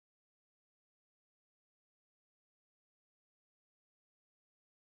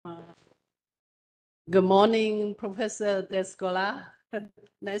Good morning, Professor Descola.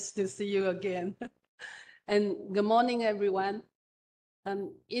 Nice to see you again. And good morning, everyone.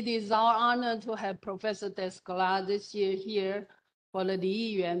 It is our honor to have Professor Descola this year here for the Li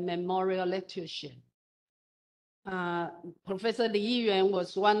Yih-yuan Memorial Lecture. Professor Li Yih-yuan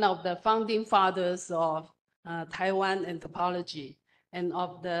was one of the founding fathers of Taiwan anthropology and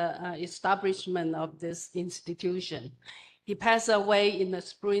of the establishment of this institution. He passed away in the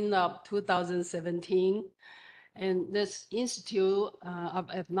spring of 2017, and this Institute of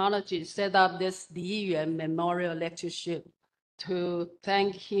Ethnology set up this Li Yih-yuan Memorial Lecture to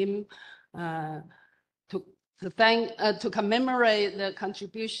thank him, to commemorate the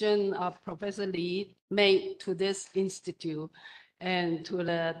contribution of Professor Li made to this institute and to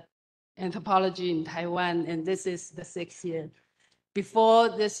the anthropology in Taiwan, and this is the 6th year.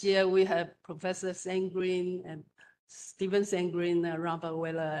 Before this year, we have Professor Sangrin and Stephen Sangrin, Robert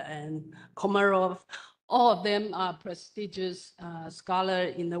Weller, and Komarov. All of them are prestigious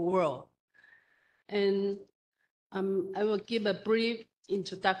scholars in the world. And I will give a brief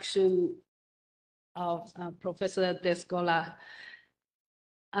introduction of Professor Descola.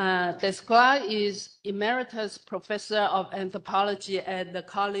 Descola is Emeritus Professor of Anthropology at the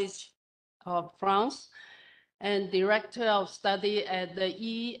College of France and Director of Study at the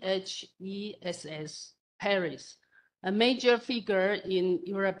EHESS, Paris, a major figure in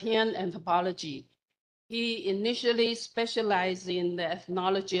European anthropology. He initially specialized in the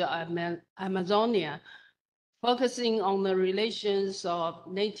ethnology of Amazonia, focusing on the relations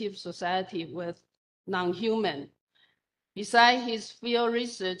of native society with non-human. Besides his field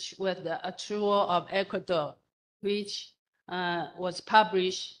research with the École of Ecuador, which was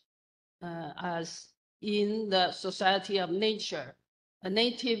published as in the Society of Nature, a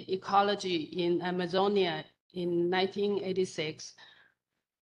native ecology in Amazonia in 1986.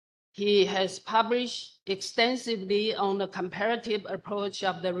 He has published extensively on the comparative approach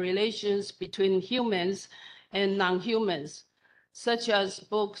of the relations between humans and non-humans, such as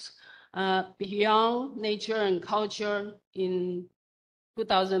books Beyond Nature and Culture in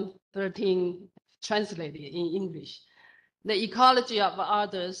 2013, translated in English, The Ecology of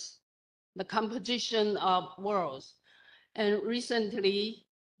Others, The Composition of Worlds. And recently,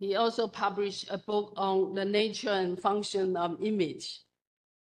 he also published a book on the nature and function of image.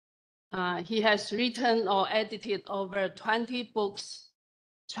 He has written or edited over 20 books,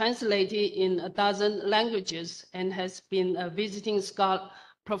 translated in 12 languages, and has been a visiting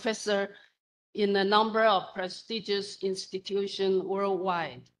professor in a number of prestigious institutions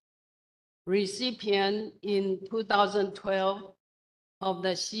worldwide. Recipient in 2012 of the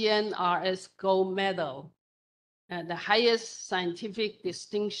CNRS Gold Medal, the highest scientific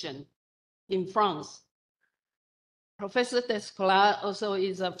distinction in France. Professor Descola also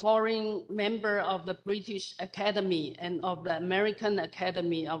is a foreign member of the British Academy and of the American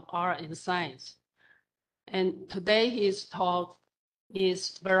Academy of Art and Science. And today his talk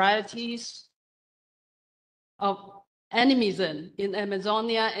is Varieties of Animism in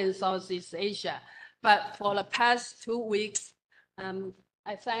Amazonia and Southeast Asia. But for the past 2 weeks,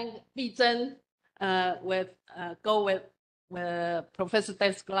 I thank Li Zhen go with Professor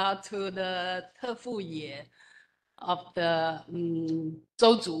Descola to the Tefuye of the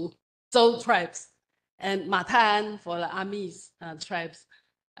Zhou tribes, and Matan for the Amis tribes.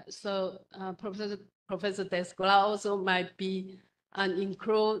 So Professor Descola also might be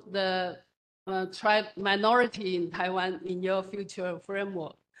include the tribe minority in Taiwan in your future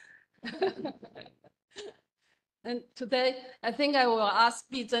framework. And today, I think I will ask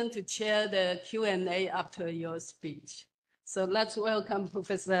Li Zhen to chair the Q&A after your speech. So let's welcome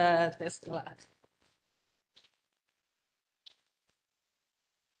Professor Descola.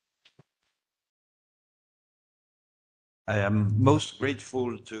 I am most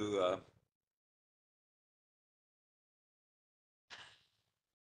grateful to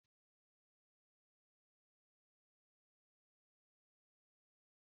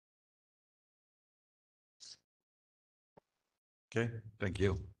okay, thank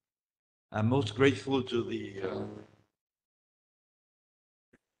you. I'm most grateful to the is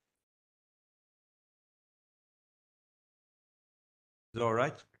it all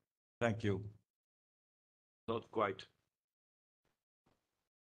right? Thank you. Not quite.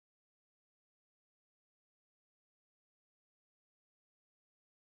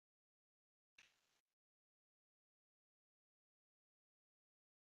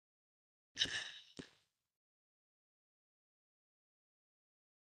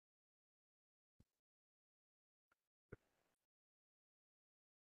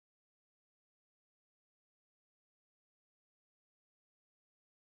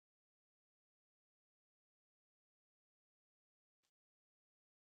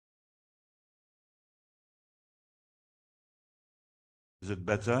 Is it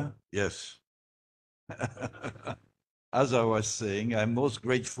better? Yes. As I was saying, I'm most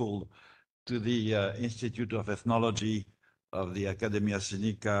grateful to the Institute of Ethnology of the Academia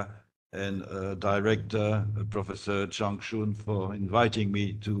Sinica and Director, Professor Chang Shun, for inviting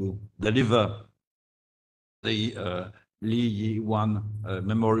me to deliver the Li Yih-yuan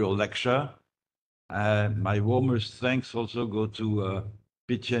Memorial Lecture. My warmest thanks also go to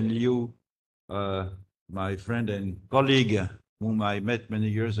Pichen Liu, my friend and colleague, whom I met many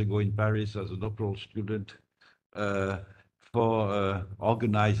years ago in Paris as a doctoral student, for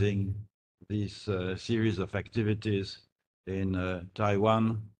organizing this series of activities in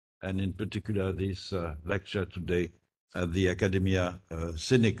Taiwan, and in particular this lecture today at the Academia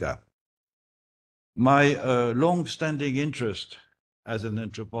Sinica. My long-standing interest as an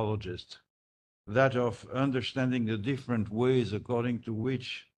anthropologist, that of understanding the different ways according to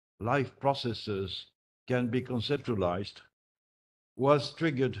which life processes can be conceptualized, was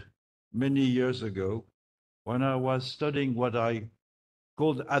triggered many years ago when I was studying what I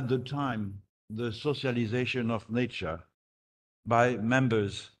called at the time the socialization of nature by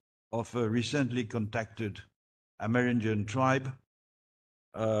members of a recently contacted Amerindian tribe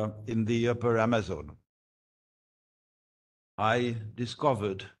in the upper Amazon. I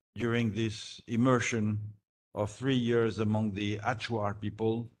discovered during this immersion of 3 years among the Achuar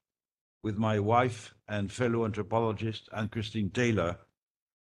people with my wife and fellow anthropologist Anne-Christine Taylor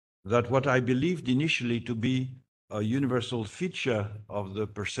that what I believed initially to be a universal feature of the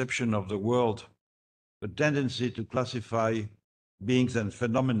perception of the world, the tendency to classify beings and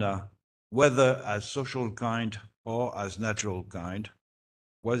phenomena, whether as social kind or as natural kind,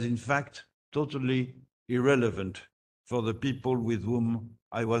 was in fact totally irrelevant for the people with whom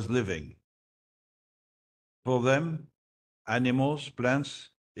I was living. For them, animals, plants,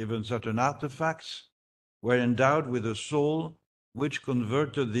 even certain artifacts were endowed with a soul which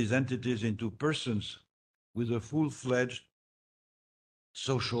converted these entities into persons with a full-fledged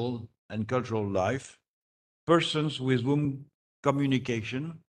social and cultural life, persons with whom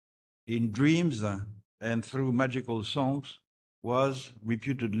communication in dreams and through magical songs was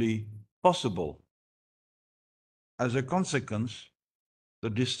reputedly possible. As a consequence, the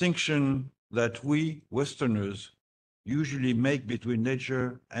distinction that we Westerners usually make between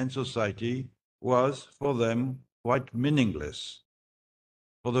nature and society was, for them, quite meaningless.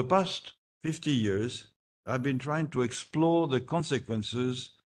 For the past 50 years, I've been trying to explore the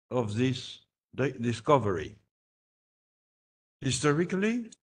consequences of this discovery.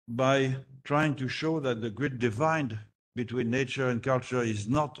 Historically, by trying to show that the great divide between nature and culture is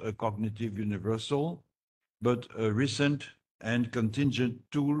not a cognitive universal, but a recent and contingent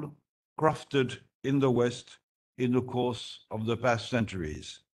tool crafted in the West in the course of the past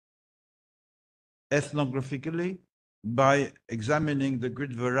centuries. Ethnographically, by examining the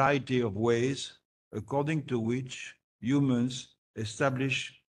great variety of ways according to which humans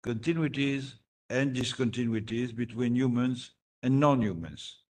establish continuities and discontinuities between humans and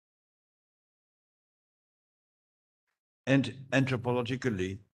non-humans. And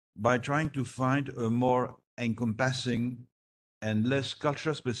anthropologically, by trying to find a more encompassing and less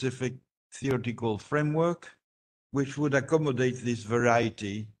culture-specific theoretical framework which would accommodate this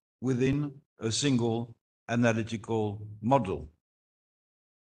variety within a single analytical model.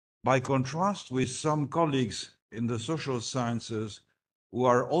 By contrast with some colleagues in the social sciences who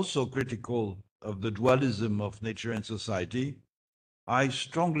are also critical of the dualism of nature and society, I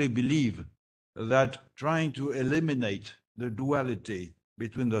strongly believe that trying to eliminate the duality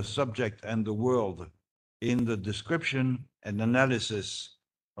between the subject and the world in the description and analysis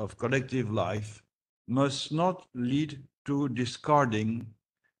of collective life must not lead to discarding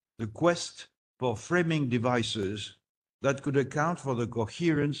the quest for framing devices that could account for the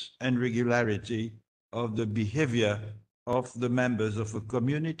coherence and regularity of the behavior of the members of a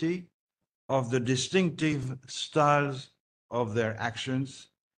community, of the distinctive styles of their actions,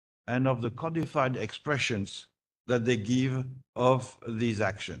 and of the codified expressions that they give of these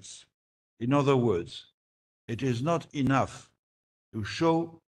actions. In other words, it is not enough to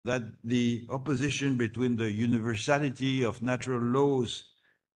show that the opposition between the universality of natural laws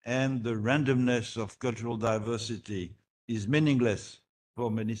and the randomness of cultural diversity is meaningless for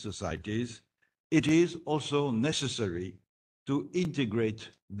many societies. It is also necessary to integrate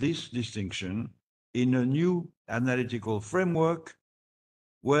this distinction in a new analytical framework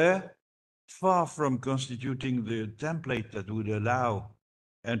where, far from constituting the template that would allow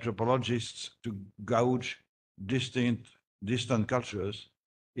anthropologists to gauge distant cultures,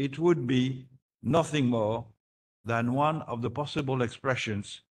 it would be nothing more than one of the possible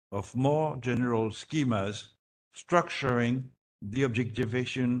expressions of more general schemas structuring the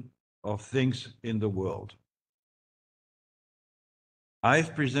objectivation of things in the world.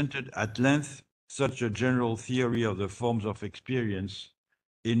 I've presented at length such a general theory of the forms of experience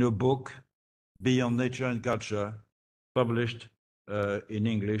in a book, Beyond Nature and Culture, published in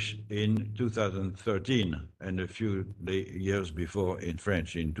English in 2013 and a few years before in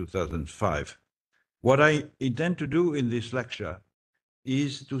French in 2005. What I intend to do in this lecture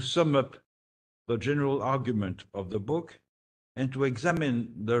is to sum up the general argument of the book and to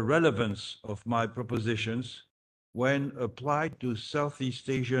examine the relevance of my propositions when applied to Southeast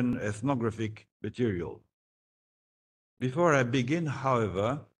Asian ethnographic material. Before I begin,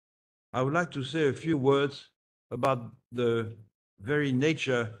 however, I would like to say a few words about the very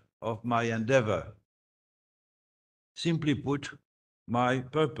nature of my endeavor. Simply put, my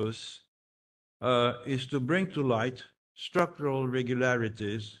purpose is to bring to light structural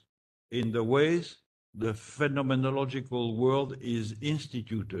regularities in the ways the phenomenological world is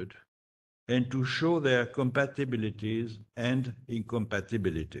instituted and to show their compatibilities and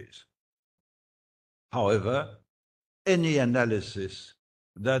incompatibilities. However, any analysis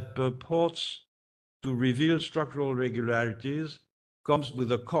that purports to reveal structural regularities comes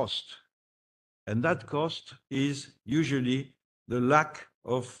with a cost, and that cost is usually the lack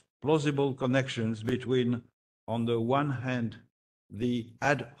of plausible connections between, on the one hand, the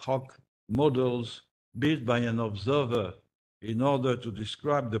ad hoc models built by an observer in order to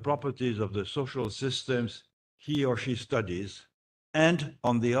describe the properties of the social systems he or she studies, and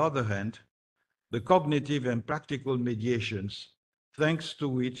on the other hand, the cognitive and practical mediations, thanks to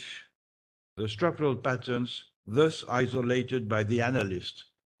which the structural patterns, thus isolated by the analyst,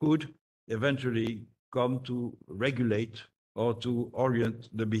 could eventually come to regulate or to orient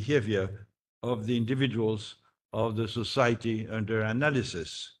the behavior of the individuals of the society under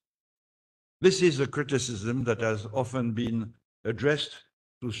analysis. This is a criticism that has often been addressed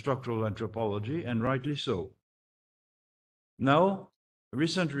to structural anthropology, and rightly so. Now,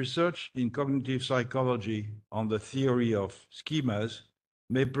 recent research in cognitive psychology on the theory of schemas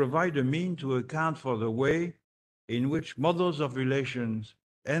may provide a mean to account for the way in which models of relations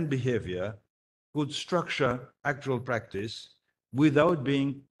and behavior could structure actual practice without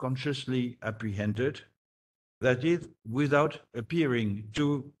being consciously apprehended, that is, without appearing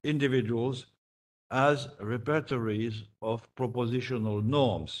to individuals as repertories of propositional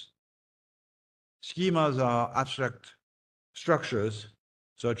norms. Schemas are abstract structures,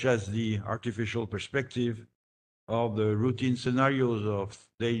 such as the artificial perspective or the routine scenarios of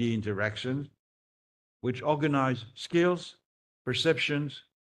daily interaction, which organize skills, perceptions,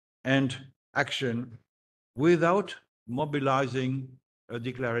 and action without mobilizing a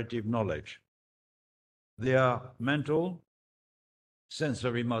declarative knowledge. They are mental,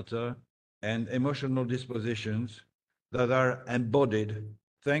 sensory motor, and emotional dispositions that are embodied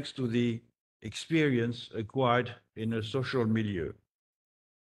thanks to the experience acquired in a social milieu.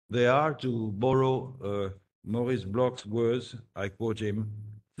 They are, to borrow Maurice Bloch's words, I quote him,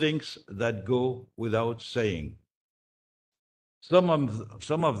 things that go without saying. Some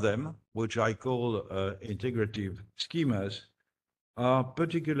of them, which I call integrative schemas, are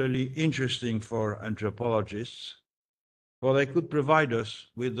particularly interesting for anthropologists, for they could provide us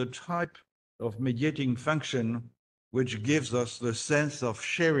with the type of mediating function which gives us the sense of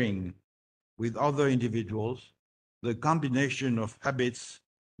sharing with other individuals the combination of habits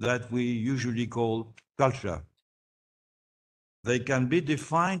that we usually call culture. They can be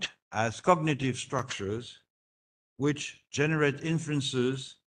defined as cognitive structures which generate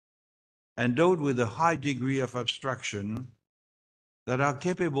inferences endowed with a high degree of abstraction that are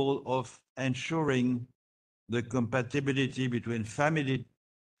capable of ensuring the compatibility between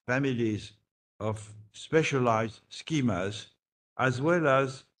families of specialized schemas, as well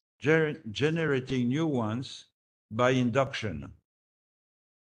as generating new ones by induction.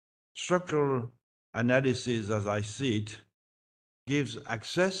 Structural analysis, as I see it, gives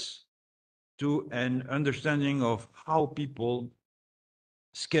access to an understanding of how people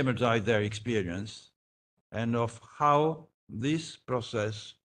schematize their experience and of how this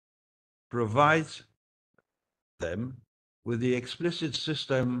process provides them with the explicit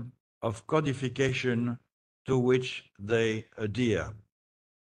system of codification to which they adhere,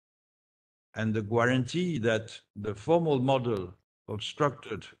 and the guarantee that the formal model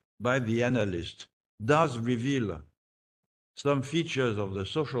constructed by the analyst does reveal some features of the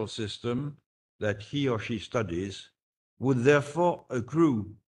social system that he or she studies would therefore accrue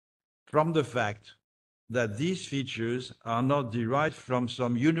from the fact that these features are not derived from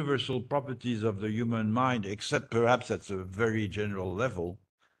some universal properties of the human mind, except perhaps at a very general level,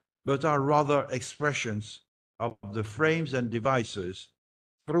 but are rather expressions of the frames and devices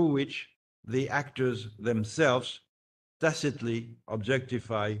through which the actors themselves tacitly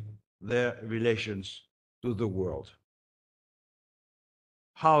objectify their relations to the world.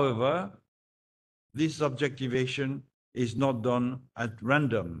 However, this objectivation is not done at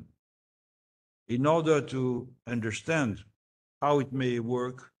random. In order to understand how it may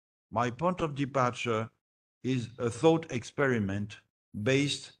work, my point of departure is a thought experiment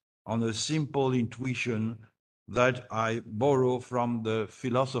based on a simple intuition that I borrow from the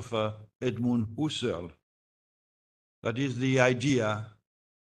philosopher Edmund Husserl. That is the idea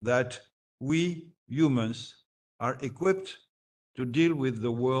that we humans are equipped to deal with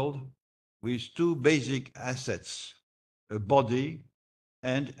the world with two basic assets, a body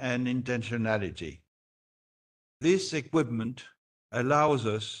and an intentionality. This equipment allows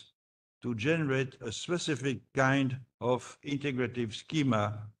us to generate a specific kind of integrative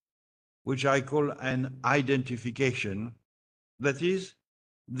schema, which I call an identification, that is,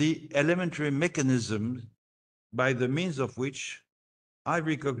 the elementary mechanism by the means of which I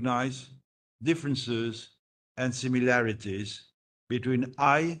recognize differences and similarities between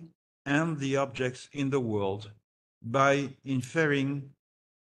I and the objects in the world by inferring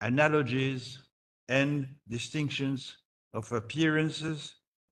analogies and distinctions of appearances,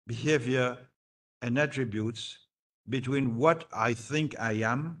 behavior, and attributes between what I think I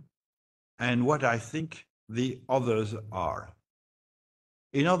am and what I think the others are.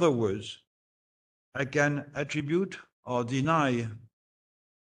 In other words, I can attribute or deny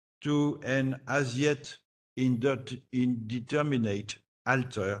to an as yet indeterminate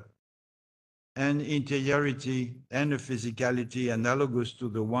alter an interiority and a physicality analogous to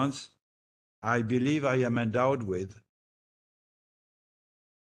the ones I believe I am endowed with.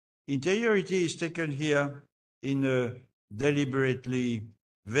 Interiority is taken here in a deliberately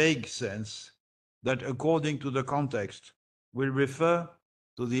vague sense that, according to the context, will refer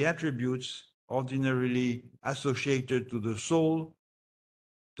to the attributes ordinarily associated to the soul,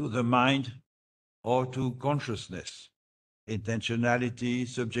 to the mind, or to consciousness: intentionality,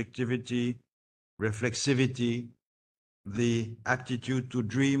 subjectivity, reflexivity, the aptitude to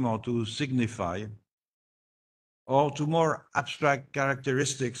dream or to signify, or to more abstract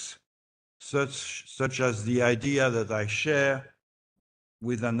characteristics such as the idea that I share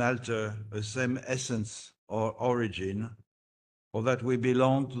with an alter the same essence or origin, or that we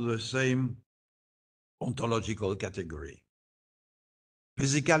belong to the same ontological category.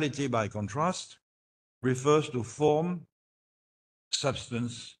 Physicality, by contrast, refers to form,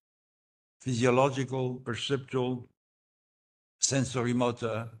 substance, physiological, perceptual,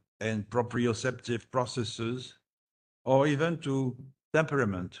 sensory-motor, and proprioceptive processes, or even to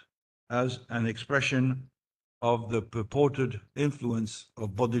temperament as an expression of the purported influence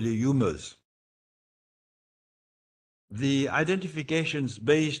of bodily humors. The identifications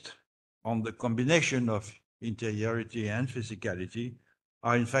based on the combination of interiority and physicality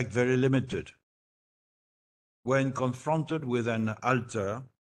are in fact very limited. When confronted with an alter,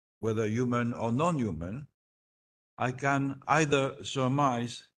 whether human or non-human, I can either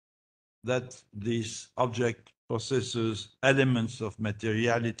surmise that this object possesses elements of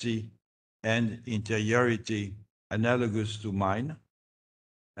materiality and interiority analogous to mine,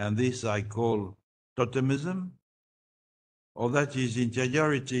 and this I call totemism, or that his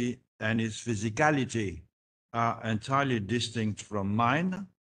interiority and his physicality are entirely distinct from mine,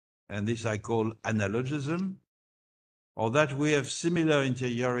 and this I call analogism, or that we have similar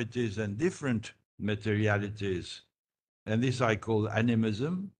interiorities and different materialities, and this I call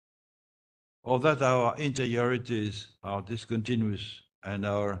animism, or that our interiorities are discontinuous and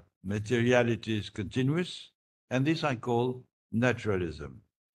our materiality is continuous, and this I call naturalism.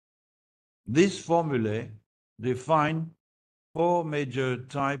 These formulae define four major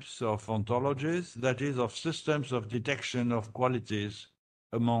types of ontologies, that is, of systems of detection of qualities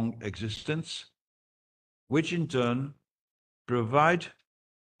among existents, which in turn provide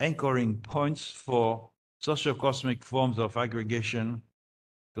anchoring points for sociocosmic forms of aggregation,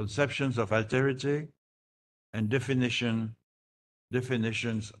 conceptions of alterity, and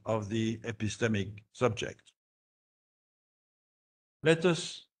definitions of the epistemic subject. Let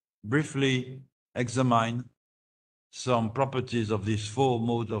us briefly examine some properties of these four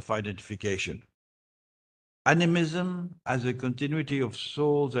modes of identification. Animism, as a continuity of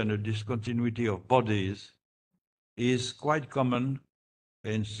souls and a discontinuity of bodies, is quite common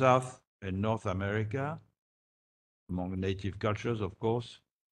in South and North America, among native cultures, of course,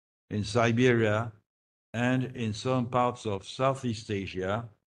 in Siberia, and in some parts of Southeast Asia,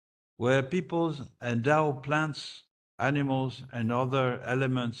 where peoples endow plants, animals, and other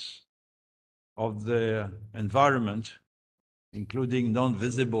elements of their environment, including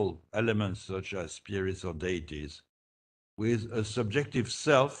non-visible elements such as spirits or deities, with a subjective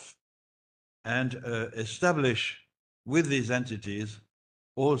self, and establish with these entities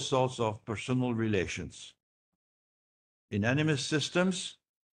all sorts of personal relations. In animist systems,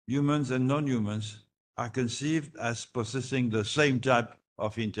 humans and non-humans are conceived as possessing the same type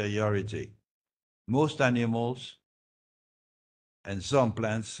of interiority. Most animals and some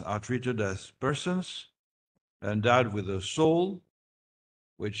plants are treated as persons endowed with a soul,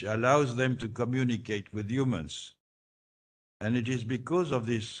 which allows them to communicate with humans. And it is because of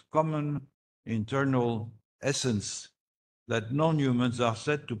this common internal essence that non-humans are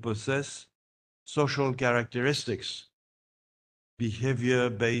said to possess social characteristics, behavior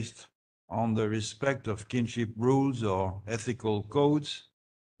based on the respect of kinship rules or ethical codes,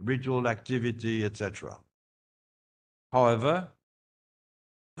 ritual activity, etc. However,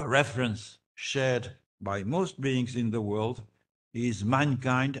 the reference shared by most beings in the world is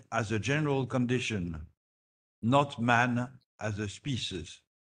mankind as a general condition, not man as a species.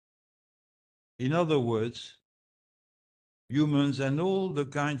 In other words, humans and all the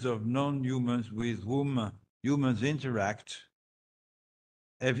kinds of non-humans with whom humans interact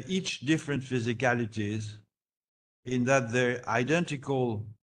have each different physicalities in that their identical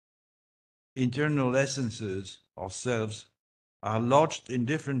internal essences or selves are lodged in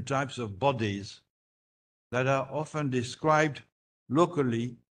different types of bodies that are often described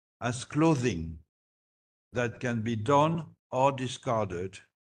locally as clothing that can be donned or discarded,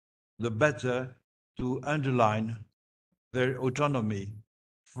 the better to underline their autonomy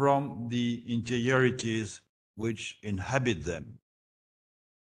from the interiorities which inhabit them.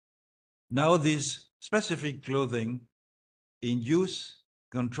 Now, this specific clothing induce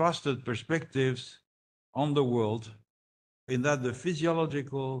contrasted perspectives on the world in that the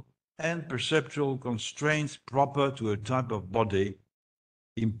physiological and perceptual constraints proper to a type of body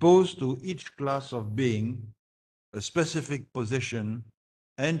impose to each class of being a specific position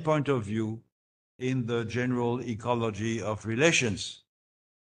and point of view in the general ecology of relations.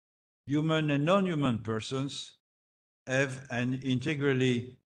 Human and non-human persons have an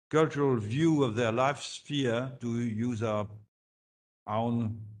integrally cultural view of their life sphere, to use our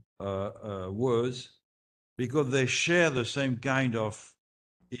own words, because they share the same kind of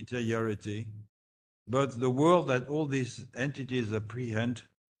interiority, but the world that all these entities apprehend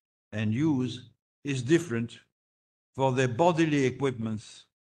and use is different, for their bodily equipments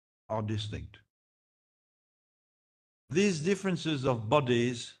are distinct. These differences of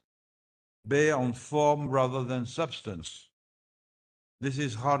bodies bear on form rather than substance. This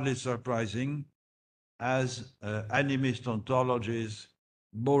is hardly surprising, as animist ontologies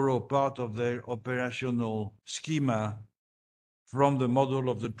borrow part of their operational schema from the model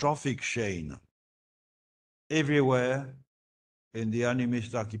of the trophic chain. Everywhere in the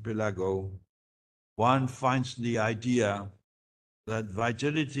animist archipelago, one finds the idea that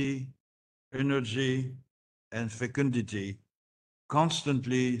vitality, energy, and fecundity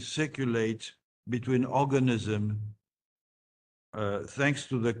constantly circulate between organisms thanks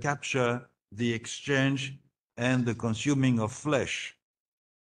to the capture, the exchange, and the consuming of flesh.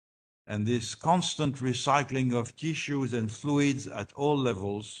 And this constant recycling of tissues and fluids at all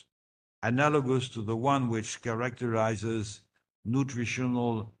levels, analogous to the one which characterizes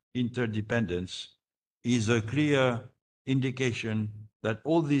nutritional interdependence, is a clear indication that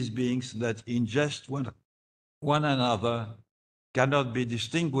all these beings that ingest one another cannot be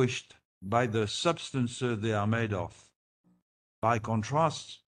distinguished by the substances they are made of. By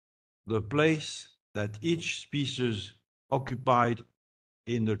contrast, the place that each species occupied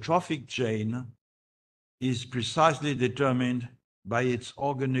in the trophic chain is precisely determined by its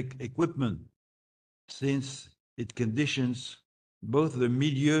organic equipment, since it conditions both the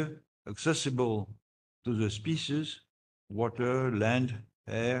milieu accessible to the species, water, land,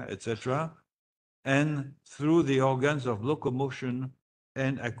 air, etc., and through the organs of locomotion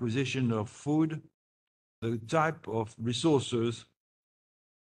and acquisition of food, the type of resources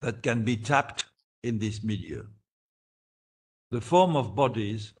that can be tapped in this milieu. The form of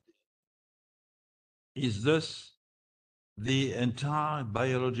bodies is thus the entire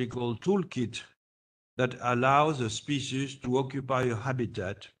biological toolkit that allows a species to occupy a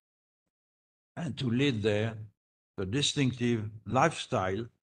habitat and to lead there the distinctive lifestyle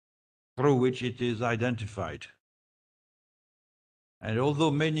through which it is identified. And although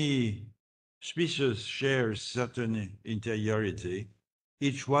many species share certain interiority,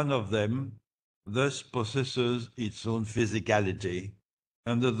 each one of them thus possesses its own physicality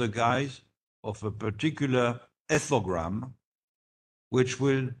under the guise of a particular ethogram, which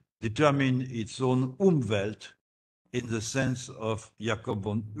will determine its own Umwelt in the sense of Jacob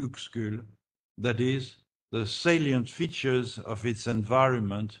von Uexküll, that is, the salient features of its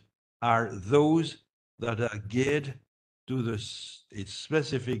environment are those that are geared to its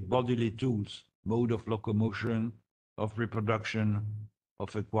specific bodily tools, mode of locomotion, of reproduction,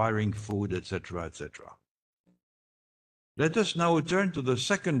 of acquiring food, etc., etc. Let us now turn to the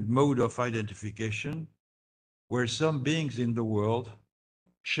second mode of identification, where some beings in the world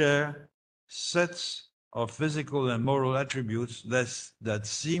share sets of physical and moral attributes that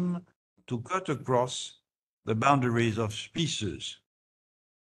seem to cut across the boundaries of species.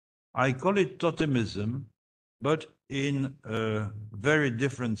 I call it totemism, but in a very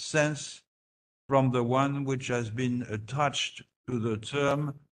different sense from the one which has been attached to the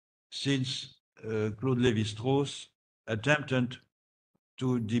term since Claude Lévi-Strauss attempted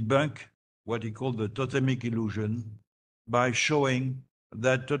to debunk what he called the totemic illusion by showing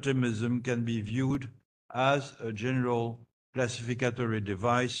that totemism can be viewed as a general classificatory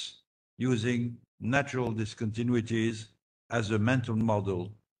device using natural discontinuities as a mental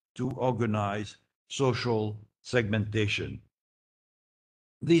model to organize social segmentation.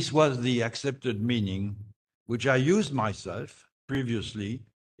 This was the accepted meaning, which I used myself previously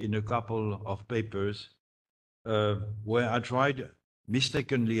in a couple of papers where I tried,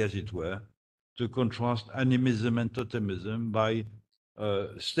 mistakenly as it were, to contrast animism and totemism by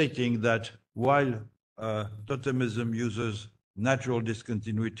stating that while totemism uses natural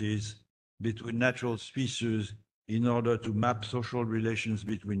discontinuities between natural species in order to map social relations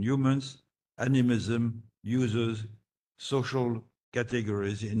between humans, animism uses social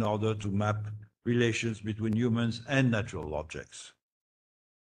categories in order to map relations between humans and natural objects.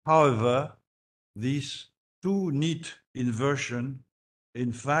 However, these two neat inversion,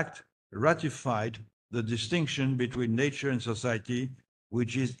 in fact, ratified the distinction between nature and society,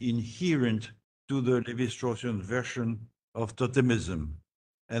 which is inherent to the Lévi-Straussian version of totemism,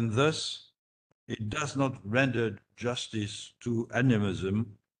 and thus it does not render justice to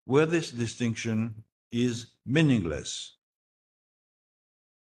animism, where this distinction is meaningless.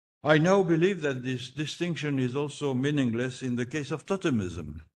 I now believe that this distinction is also meaningless in the case of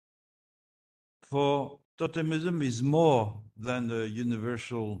totemism. For totemism is more than a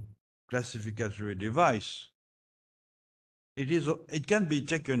universal classificatory device. It can be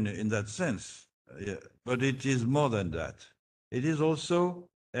taken in that sense, but it is more than that. It is also,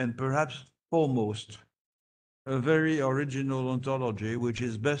 and perhaps foremost, a very original ontology, which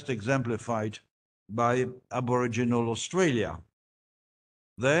is best exemplified by Aboriginal Australia.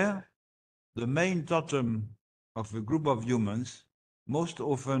 There, the main totem of a group of humans, most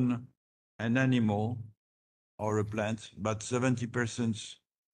often an animal or a plant, but 70%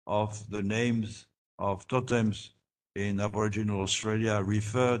 of the names of totems in Aboriginal Australia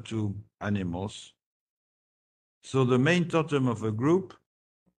refer to animals. So the main totem of a group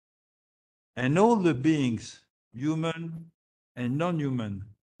and all the beings, human and non-human,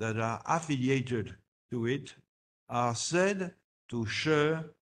 that are affiliated to it are said to share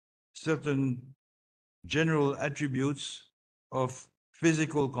certain general attributes of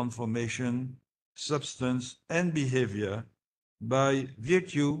physical conformation, substance, and behavior by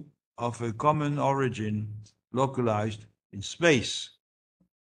virtue of a common origin localized in space.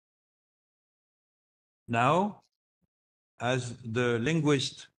 Now, as the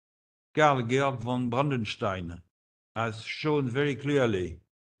linguist Carl Georg von Brandenstein has shown very clearly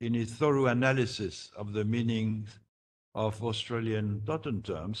in his thorough analysis of the meanings of Australian totem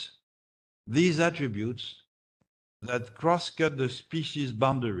terms, these attributes that cross-cut the species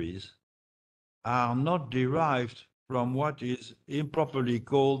boundaries are not derived from what is improperly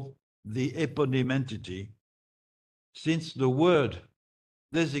called the eponym entity, since the word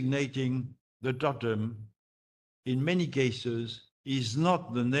designating the totem in many cases is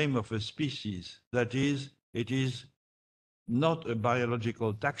not the name of a species. That is, it is not a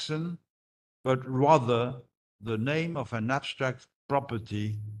biological taxon, but rather the name of an abstract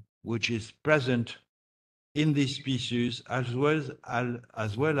property which is present in this species as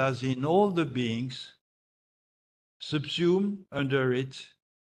well as in all the beings subsumed under it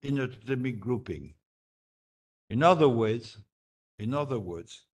in a totemic grouping. In other words,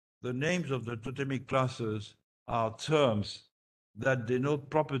 the names of the totemic classes are terms that denote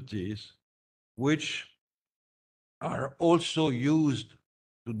properties which are also used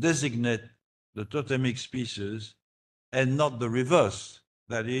to designate the totemic species and not the reverse,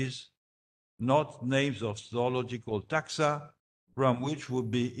 that is, not names of zoological taxa from which would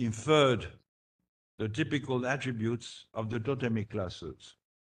be inferred the typical attributes of the totemic classes.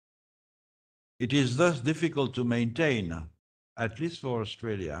 It is thus difficult to maintain at least for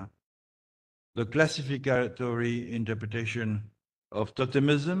Australia, the classificatory interpretation of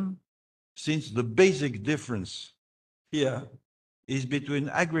totemism, since the basic difference here is between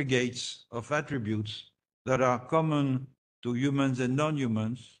aggregates of attributes that are common to humans and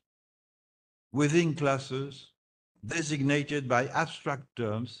non-humans within classes designated by abstract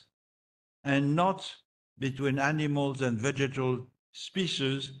terms, and not between animals and vegetal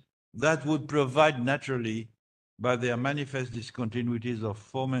species that would provide naturally, by their manifest discontinuities of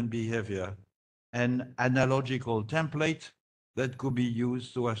form and behavior, an analogical template that could be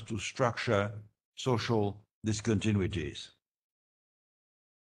used so as to structure social discontinuities.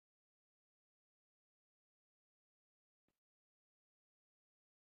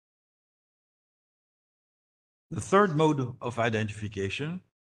 The third mode of identification,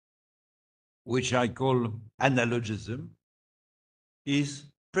 which I call analogism, is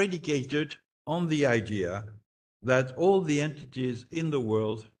predicated on the idea that all the entities in the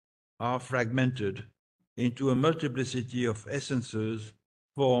world are fragmented into a multiplicity of essences,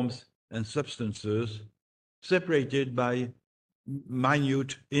 forms, and substances, separated by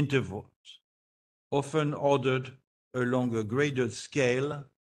minute intervals, often ordered along a graded scale,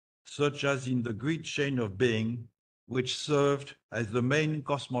 such as in the grid chain of being, which served as the main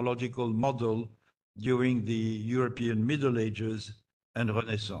cosmological model during the European Middle Ages and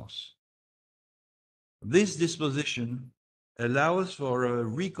Renaissance. This disposition allows for a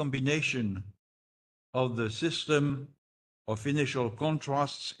recombination of the system of initial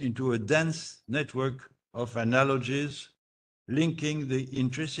contrasts into a dense network of analogies linking the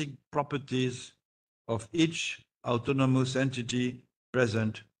intrinsic properties of each autonomous entity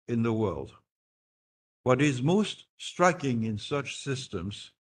present in the world. What is most striking in such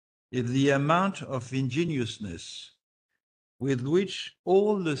systems is the amount of ingenuousness with which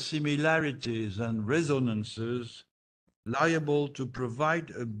all the similarities and resonances liable to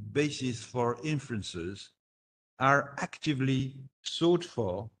provide a basis for inferences are actively sought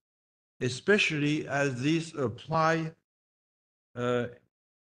for, especially as these apply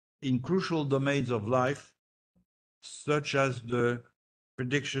in crucial domains of life, such as the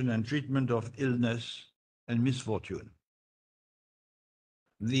prediction and treatment of illness and misfortune.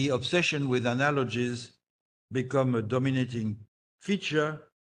 The obsession with analogies become a dominating feature,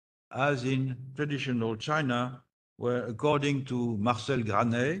 as in traditional China, where, according to Marcel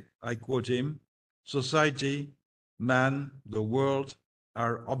Granet, I quote him, society, man, the world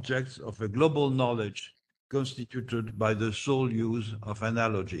are objects of a global knowledge constituted by the sole use of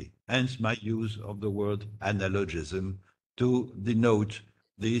analogy. Hence my use of the word analogism to denote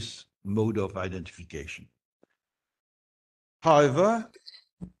this mode of identification. However,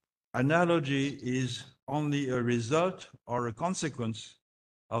 analogy is only a result or a consequence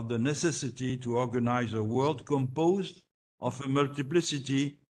of the necessity to organize a world composed of a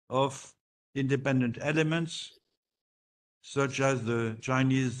multiplicity of independent elements, such as the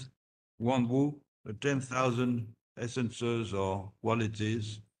Chinese Wanwu, the 10,000 essences or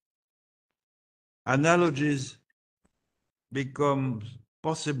qualities. Analogies become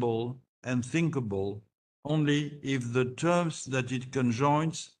possible and thinkable only if the terms that it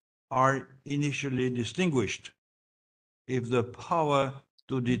conjoins are initially distinguished, if the power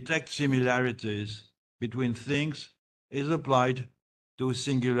to detect similarities between things is applied to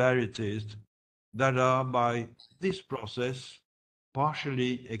singularities that are by this process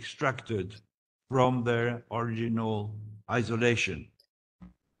partially extracted from their original isolation.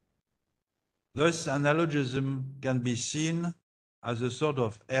 Thus, analogism can be seen as a sort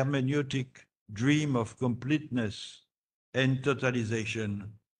of hermeneutic dream of completeness and totalization,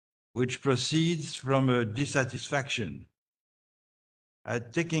 which proceeds from a dissatisfaction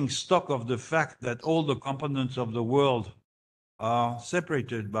at taking stock of the fact that all the components of the world are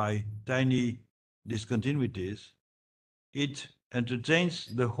separated by tiny discontinuities. It entertains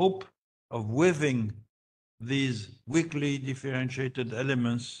the hope of weaving these weakly differentiated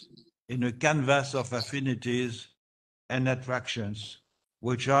elements in a canvas of affinities and attractions,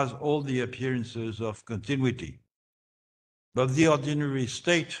 which has all the appearances of continuity. But the ordinary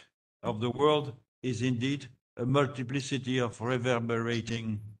state of the world is indeed a multiplicity of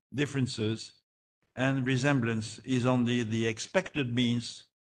reverberating differences, and resemblance is only the expected means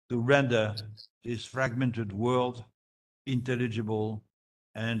to render this fragmented world intelligible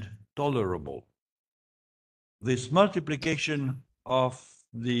and tolerable. This multiplication of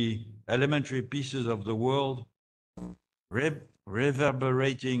the elementary pieces of the world,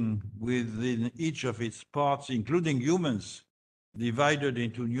 reverberating within each of its parts, including humans, divided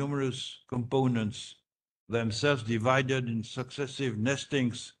into numerous components, themselves divided in successive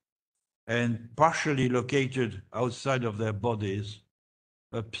nestings and partially located outside of their bodies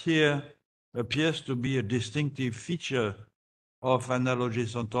appears to be a distinctive feature of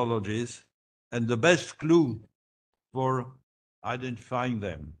analogous ontologies and the best clue for identifying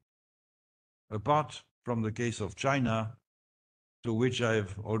them. Apart from the case of China, to which I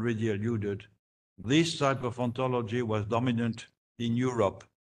have already alluded, this type of ontology was dominant in Europe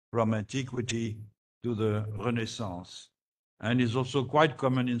from antiquity to the Renaissance, and is also quite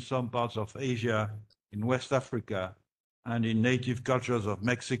common in some parts of Asia, in West Africa, and in native cultures of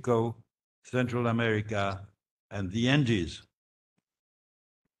Mexico, Central America, and the Andes.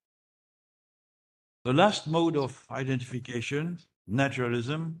 The last mode of identification,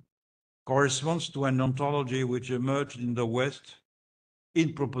 naturalism, corresponds to an ontology which emerged in the West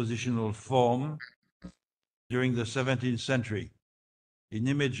in propositional form during the 17th century, in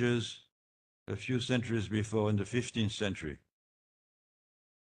images a few centuries before in the 15th century,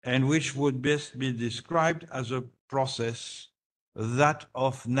 and which would best be described as a process, that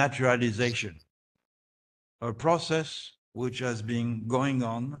of naturalization, a process which has been going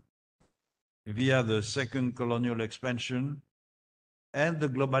on via the second colonial expansion and the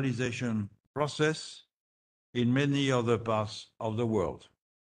globalization process in many other parts of the world.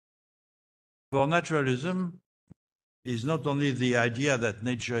 For naturalism is not only the idea that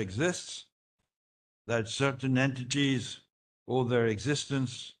nature exists, that certain entities owe their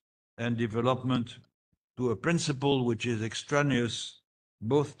existence and development to a principle which is extraneous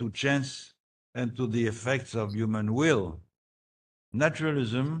both to chance and to the effects of human will.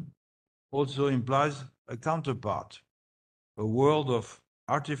 Naturalism also implies a counterpart, a world of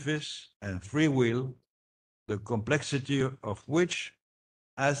artifice and free will, the complexity of which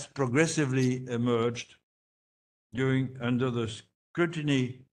has progressively emerged under the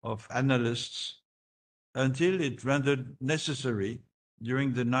scrutiny of analysts until it rendered necessary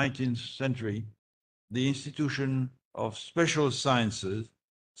during the 19th century the institution of special sciences,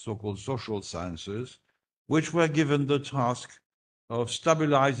 so-called social sciences, which were given the task of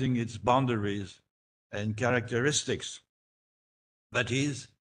stabilizing its boundaries and characteristics. That is,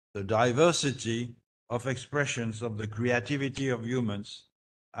 the diversity of expressions of the creativity of humans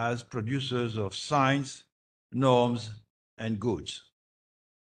as producers of science, norms, and goods.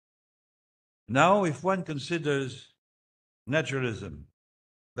 Now, if one considers naturalism,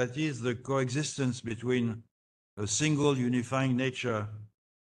 that is, the coexistence between a single unifying nature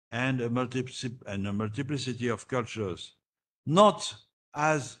and a multiplicity of cultures, not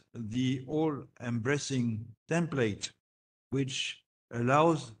as the all-embracing template which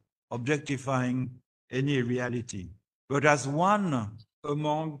allows objectifying any reality, but as one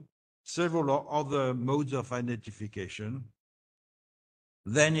among several other modes of identification,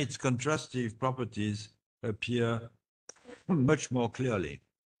 then its contrastive properties appear much more clearly.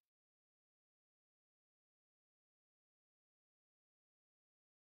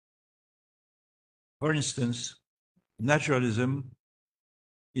 For instance, naturalism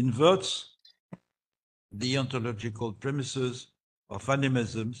inverts the ontological premises of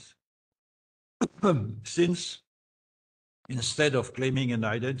animisms, since instead of claiming an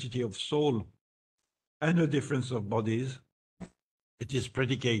identity of soul and a difference of bodies, it is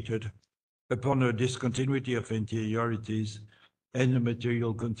predicated upon a discontinuity of interiorities and a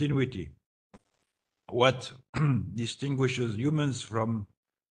material continuity. What distinguishes humans from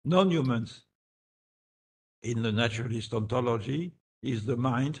non-humans in the naturalist ontology is the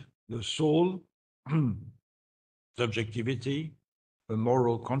mind, the soul, subjectivity, a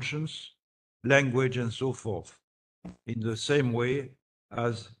moral conscience, language, and so forth, in the same way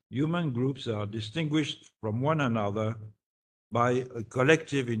as human groups are distinguished from one another by a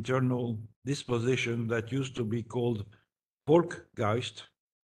collective internal disposition that used to be called Volksgeist,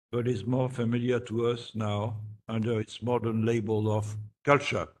 but is more familiar to us now under its modern label of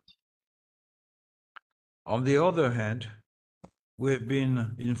culture. On the other hand, we have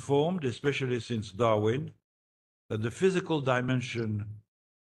been informed, especially since Darwin, that the physical dimension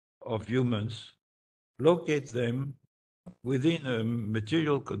of humans locates them within a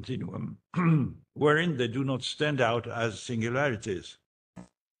material continuum wherein they do not stand out as singularities.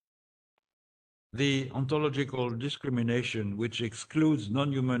 The ontological discrimination, which excludes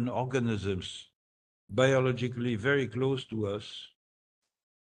non-human organisms biologically very close to us,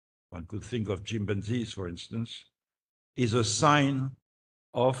 one could think of chimpanzees, for instance, is a sign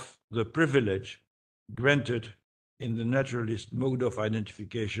of the privilege granted in the naturalist mode of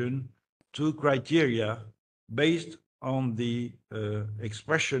identification to criteria based on the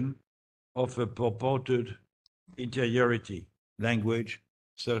expression of a purported interiority, language,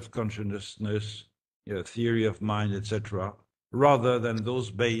 self-consciousness, theory of mind, etc., rather than those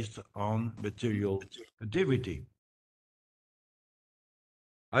based on material activity.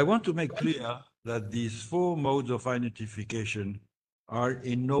 I want to make clear that these four modes of identification are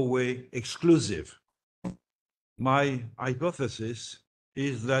in no way exclusive. My hypothesis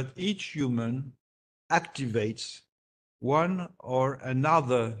is that each human activates one or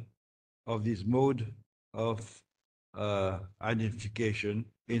another of these modes of identification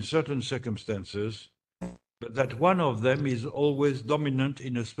in certain circumstances, but that one of them is always dominant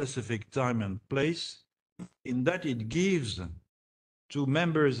in a specific time and place, in that it gives to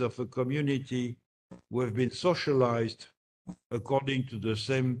members of a community who have been socialized according to the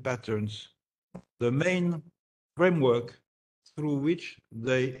same patterns the main framework through which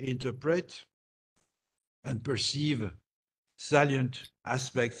they interpret and perceive salient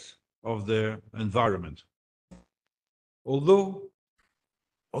aspects of their environment. Although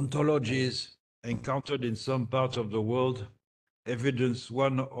ontologies encountered in some parts of the world evidence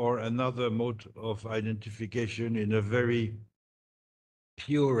one or another mode of identification in a very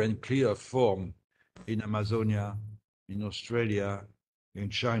pure and clear form in Amazonia, in Australia, in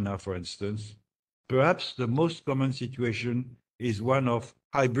China, for instance, perhaps the most common situation is one of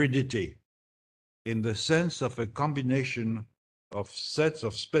hybridity, in the sense of a combination of sets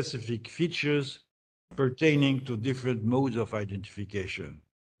of specific features pertaining to different modes of identification.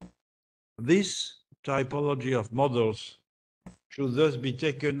 This typology of models should thus be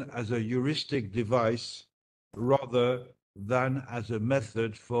taken as a heuristic device rather than as a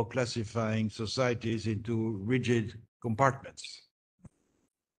method for classifying societies into rigid compartments.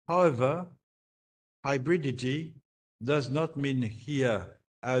 However, hybridity does not mean here,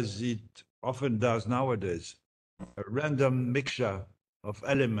 as it often does nowadays, a random mixture of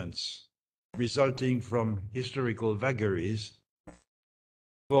elements resulting from historical vagaries.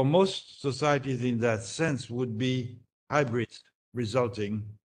 For most societies in that sense would be hybrids resulting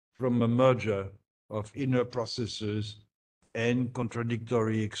from a merger of inner processes and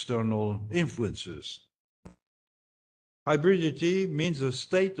contradictory external influences. Hybridity means a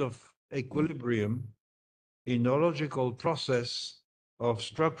state of equilibrium in a logical process of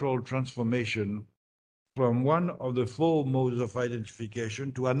structural transformation from one of the four modes of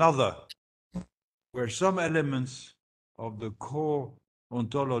identification to another, where some elements of the core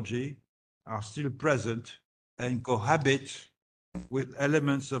ontology are still present and cohabit with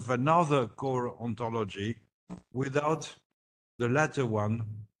elements of another core ontology without the latter one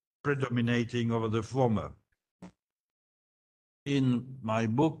predominating over the former. In my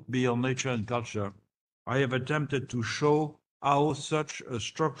book, Beyond Nature and Culture, I have attempted to show how such a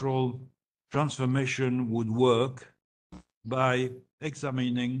structural transformation would work by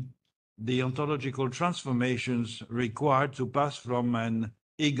examining the ontological transformations required to pass from an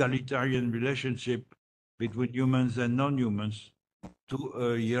egalitarian relationship between humans and non-humans to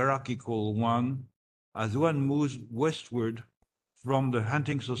a hierarchical one, as one moves westward from the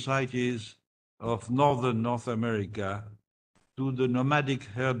hunting societies of northern North America to the nomadic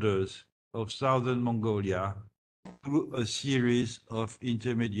herders of southern Mongolia through a series of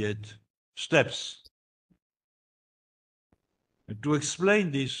intermediate steps. To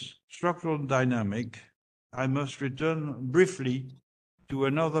explain this structural dynamic, I must return briefly to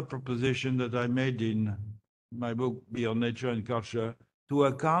another proposition that I made in my book, Beyond Nature and Culture, to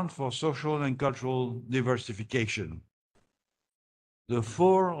account for social and cultural diversification. The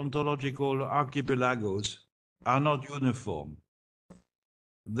four ontological archipelagos are not uniform.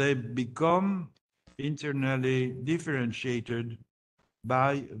 They become internally differentiated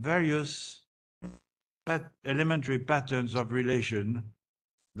by various elementary patterns of relation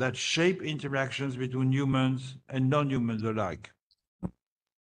that shape interactions between humans and non-humans alike.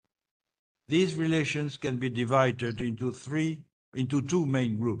 These relations can be divided into two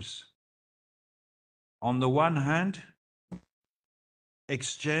main groups. On the one hand,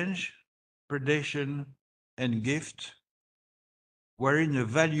 exchange, predation, and gift, wherein a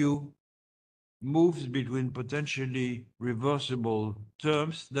value moves between potentially reversible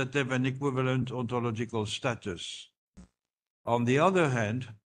terms that have an equivalent ontological status. On the other hand,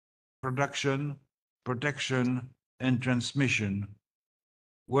 production, protection, and transmission,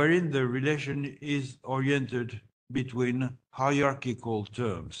 wherein the relation is oriented between hierarchical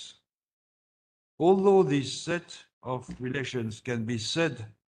terms. Although this set of relations can be said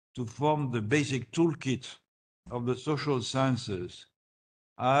to form the basic toolkit of the social sciences,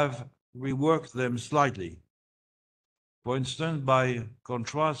 I have reworked them slightly. For instance, by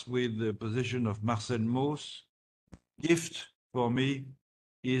contrast with the position of Marcel Mauss, gift for me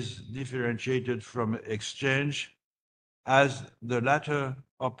is differentiated from exchange, as the latter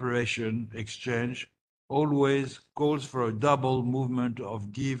operation, exchange, always calls for a double movement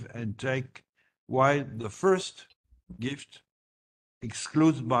of give and take, while the first gift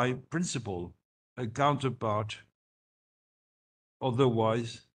excludes by principle a counterpart.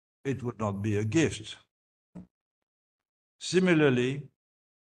 Otherwise, it would not be a gift. Similarly,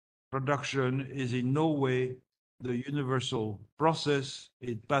 production is in no way the universal process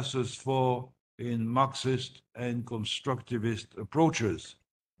it passes for in Marxist and constructivist approaches.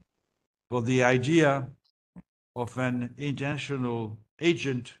 For the idea of an intentional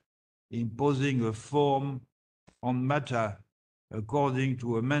agent imposing a form on matter according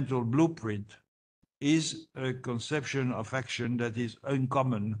to a mental blueprint is a conception of action that is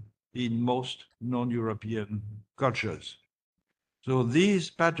uncommon in most non-European cultures. So these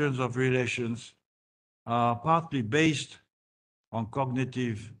patterns of relations are partly based on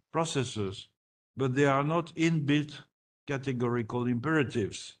cognitive processes, but they are not inbuilt categorical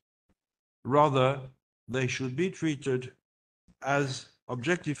imperatives. Rather, they should be treated as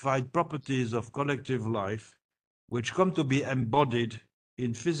objectified properties of collective life, which come to be embodied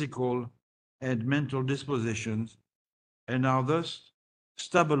in physical and mental dispositions and are thus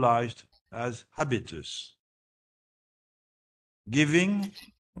stabilized as habitus. Giving,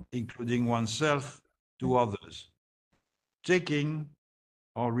 including oneself, to others, taking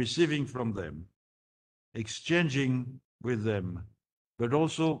or receiving from them, exchanging with them, but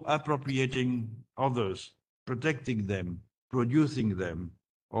also appropriating others, protecting them, producing them,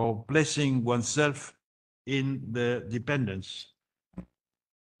 or placing oneself in their dependence.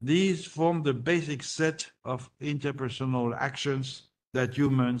 These form the basic set of interpersonal actions that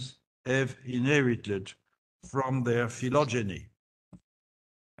humans have inherited from their phylogeny.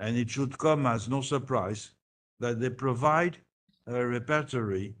 And it should come as no surprise that they provide a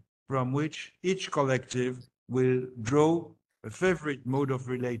repertory from which each collective will draw a favorite mode of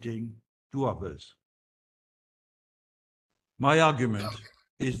relating to others. My argument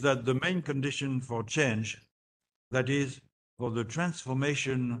is that the main condition for change, that is, for the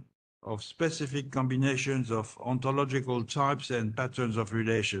transformation of specific combinations of ontological types and patterns of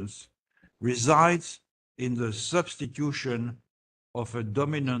relations, resides in the substitution of a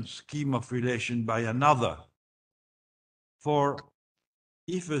dominant scheme of relation by another. For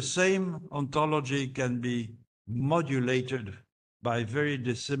if a same ontology can be modulated by very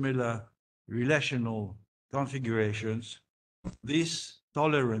dissimilar relational configurations, this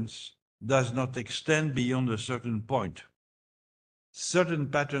tolerance does not extend beyond a certain point. Certain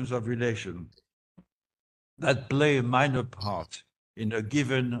patterns of relation that play a minor part in a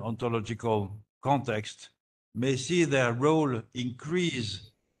given ontological context may see their role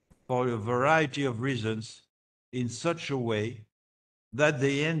increase for a variety of reasons in such a way that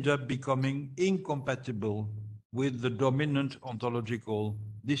they end up becoming incompatible with the dominant ontological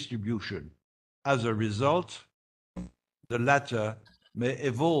distribution. As a result, the latter may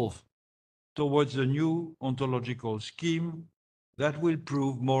evolve towards a new ontological scheme that will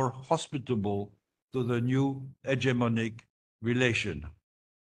prove more hospitable to the new hegemonic relation.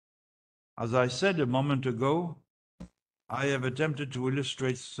 As I said a moment ago, I have attempted to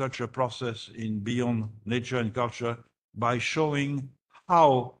illustrate such a process in Beyond Nature and Culture by showing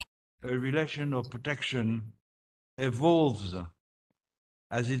how a relation of protection evolves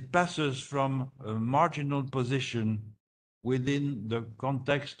as it passes from a marginal position within the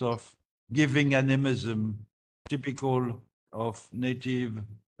context of giving animism, typical of native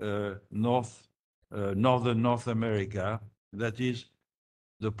northern North America, that is,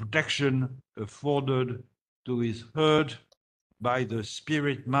 the protection afforded to his herd by the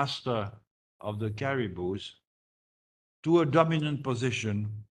spirit master of the caribous, to a dominant position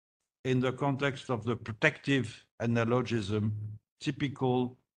in the context of the protective analogism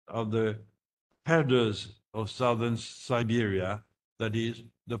typical of the herders of southern Siberia, that is,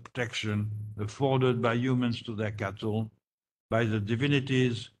 the protection afforded by humans to their cattle, by the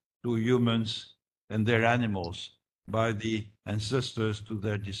divinities to humans and their animals, by the ancestors to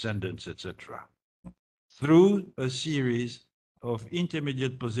their descendants, etc. Through a series of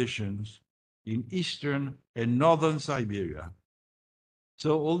intermediate positions in eastern and northern Siberia.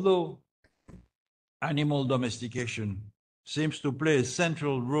 So although animal domestication seems to play a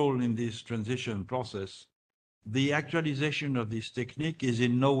central role in this transition process, the actualization of this technique is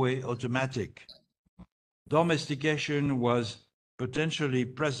in no way automatic. Domestication was potentially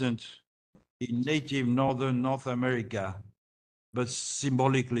present in native northern North America, but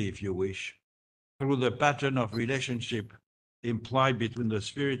symbolically, if you wish, through the pattern of relationship implied between the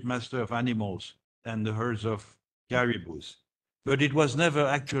spirit master of animals and the herds of caribous. But it was never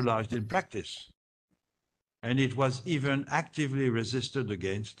actualized in practice. And it was even actively resisted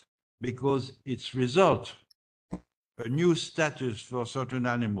against because its result, a new status for certain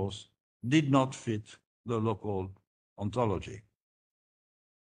animals, did not fit the local ontology.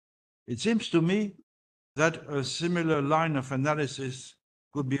 It seems to me that a similar line of analysis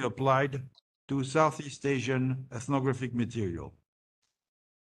could be applied to Southeast Asian ethnographic material.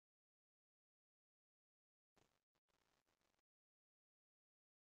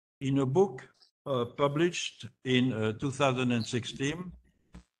 In a book published in 2016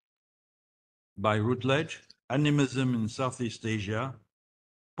 by Routledge, Animism in Southeast Asia,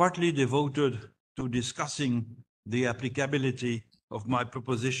 partly devoted to discussing the applicability of my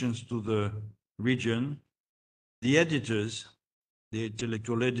propositions to the region, the editors, the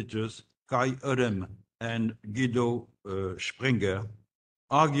intellectual editors, Kai Urem and Guido Springer,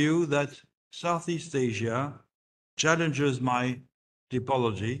 argue that Southeast Asia challenges my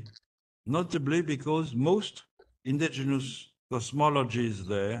typology, notably because most indigenous cosmologies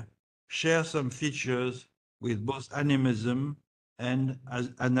there share some features with both animism and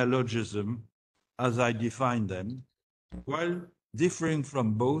analogism, as I define them, while differing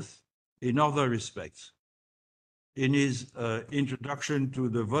from both in other respects. In his introduction to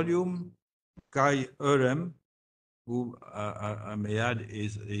the volume, Kai Urem, who I may add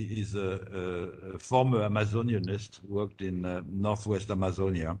is a former Amazonianist, worked in Northwest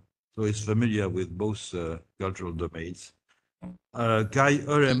Amazonia, so he's familiar with both cultural domains. Kai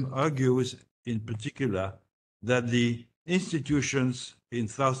Urem argues in particular that the institutions in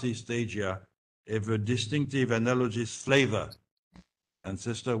Southeast Asia have a distinctive analogous flavor: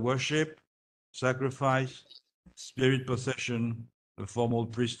 ancestor worship, sacrifice, spirit possession, a formal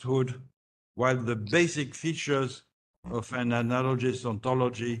priesthood, while the basic features of an analogous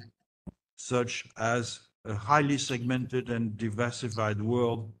ontology, such as a highly segmented and diversified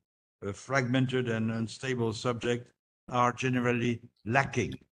world, a fragmented and unstable subject, are generally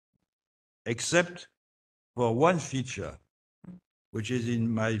lacking, except for one feature, which is, in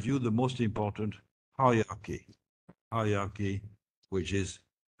my view, the most important: hierarchy. Hierarchy, which is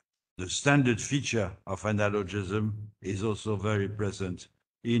the standard feature of analogism, is also very present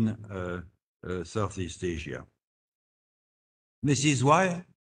in Southeast Asia. This is why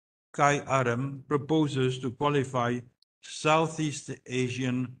Kai Urem proposes to qualify Southeast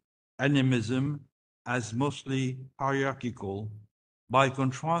Asian animism as mostly hierarchical, by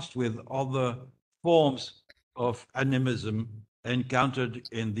contrast with other forms of animism encountered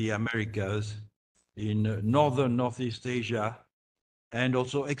in the Americas, in northern Northeast Asia, and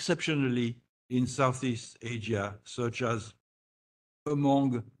also exceptionally in Southeast Asia, such as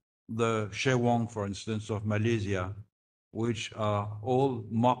among the Shewang, for instance, of Malaysia, which are all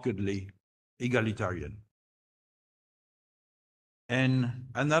markedly egalitarian. An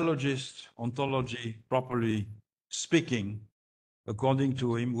analogist ontology, properly speaking, according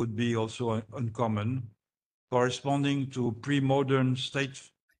to him, would be also uncommon, corresponding to pre-modern state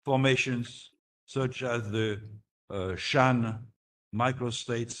formations such as the Shan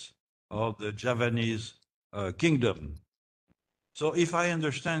microstates of the Javanese kingdom. So if I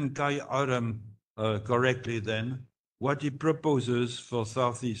understand Kai Urem correctly, then what he proposes for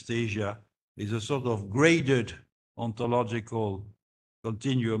Southeast Asia is a sort of graded ontological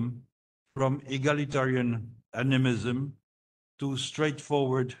continuum from egalitarian animism to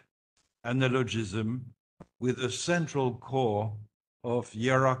straightforward analogism, with a central core of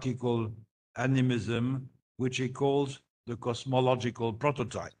hierarchical animism, which he calls the cosmological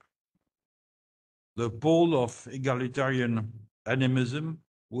prototype. The pole of egalitarian animism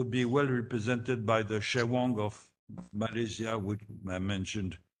would be well represented by the Shewang of Malaysia, which I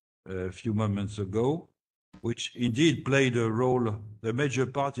mentioned a few moments ago, which indeed played a role, a major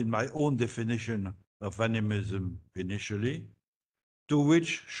part in my own definition of animism initially, to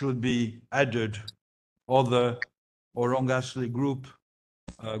which should be added other Orang Asli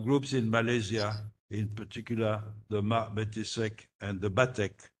groups in Malaysia, in particular the Mak Betisek and the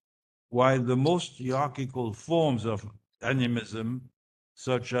Batek, while the most hierarchical forms of animism,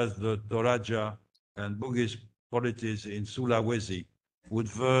 such as the Toraja and Bugis polities in Sulawesi, would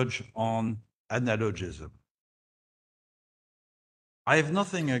verge on analogism. I have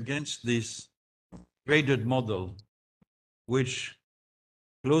nothing against this graded model, which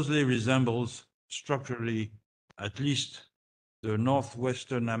closely resembles structurally at least the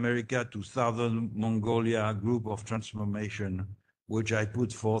Northwestern America to Southern Mongolia group of transformation, which I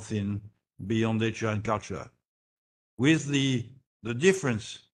put forth in Beyond Nature and Culture, with the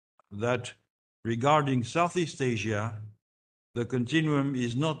difference that regarding Southeast Asia, the continuum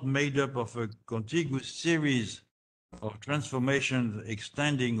is not made up of a contiguous series of transformations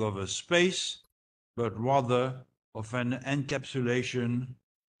extending over space, but rather of an encapsulation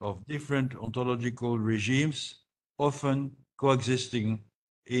of different ontological regimes, often coexisting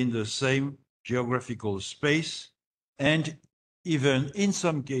in the same geographical space, and even in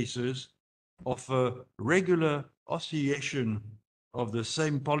some cases of a regular oscillation of the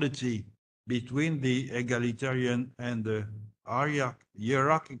same polity between the egalitarian and the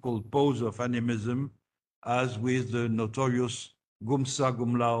hierarchical pose of animism, as with the notorious Gumsa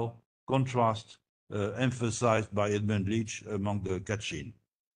Gumlao contrast emphasized by Edmund Leach among the Kachin.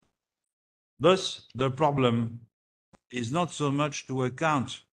 Thus, the problem is not so much to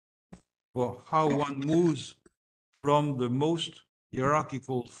account for how one moves from the most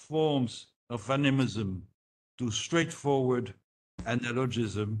hierarchical forms of animism to straightforward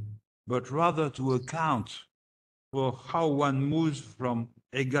analogism, but rather to account for how one moves from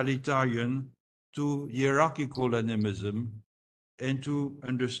egalitarian to hierarchical animism, and to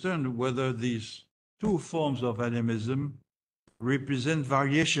understand whether these two forms of animism represent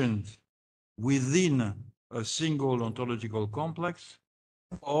variations within a single ontological complex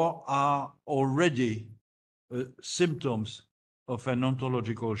or are already symptoms of an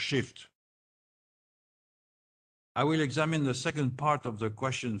ontological shift. I will examine the second part of the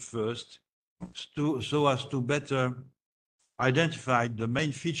question first, so as to better identify the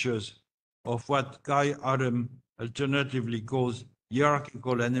main features of what Kai Adam alternatively calls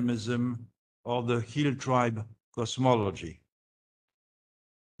hierarchical animism or the hill tribe cosmology.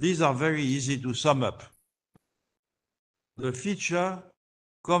 These are very easy to sum up. The feature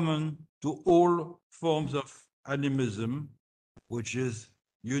common to all forms of animism, which is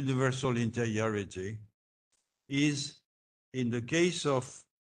universal interiority, is, in the case of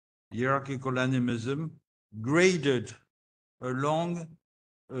hierarchical animism, graded along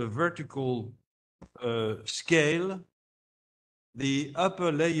a vertical scale, the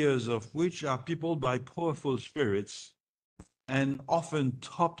upper layers of which are peopled by powerful spirits and often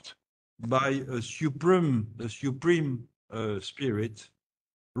topped by a supreme spirit,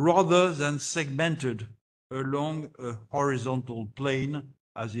 rather than segmented along a horizontal plane,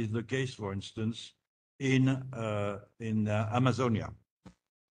 as is the case, for instance, in Amazonia.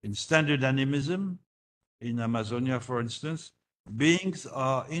 In standard animism, in Amazonia, for instance, beings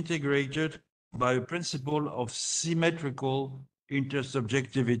are integrated by a principle of symmetrical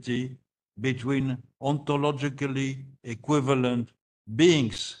intersubjectivity between ontologically equivalent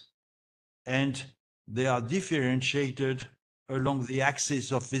beings, and they are differentiated along the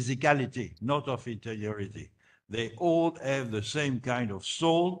axis of physicality, not of interiority. They all have the same kind of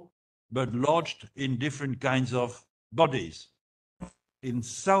soul, but lodged in different kinds of bodies. In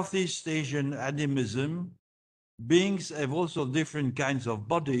Southeast Asian animism, beings have also different kinds of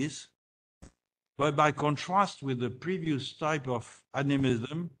bodies, but by contrast with the previous type of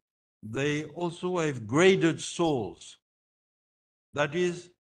animism, they also have graded souls. That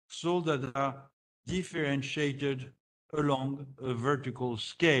is, souls that are differentiated along a vertical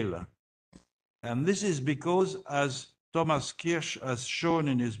scale. And this is because, as Thomas Kirsch has shown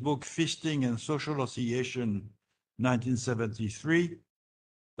in his book Feasting and Social Oscillation, 1973,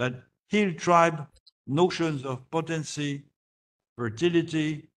 that hill tribe notions of potency,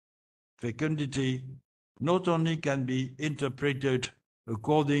 fertility, fecundity, not only can be interpreted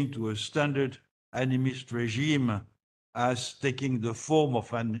according to a standard animist regime as taking the form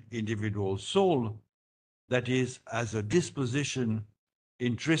of an individual soul, that is, as a disposition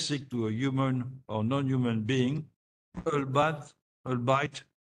intrinsic to a human or non-human being, albeit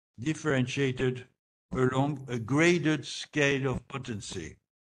differentiated along a graded scale of potency.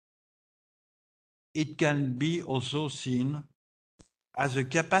 It can be also seen as a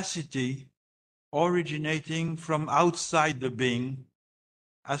capacity originating from outside the being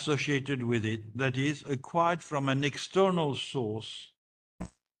associated with it, that is, acquired from an external source,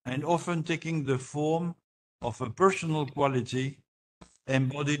 and often taking the form of a personal quality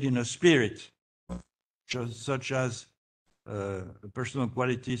embodied in a spirit, such as a personal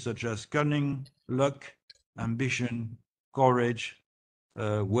quality such as cunning, luck, ambition, courage,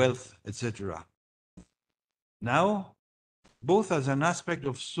 wealth, etc. Now, both as an aspect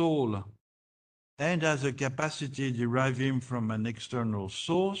of soul and as a capacity deriving from an external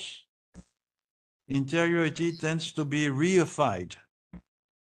source, interiority tends to be reified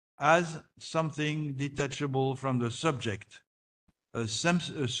as something detachable from the subject, a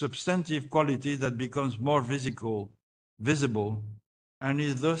substantive quality that becomes more visible, and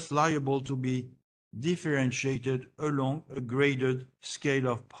is thus liable to be differentiated along a graded scale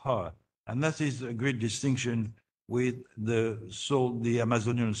of power. And that is a great distinction with the soul, the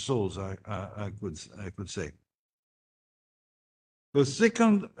Amazonian souls, I could say. The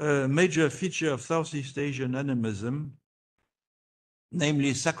second major feature of Southeast Asian animism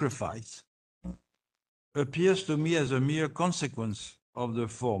namely sacrifice, appears to me as a mere consequence of the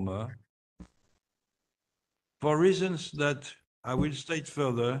former, for reasons that I will state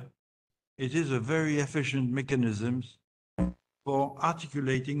further. It is a very efficient mechanism for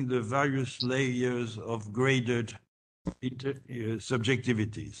articulating the various layers of graded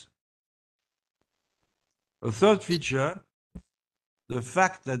subjectivities. A third feature, the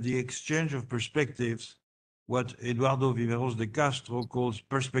fact that the exchange of perspectives, what Eduardo Viveros de Castro calls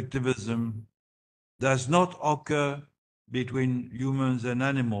perspectivism, does not occur between humans and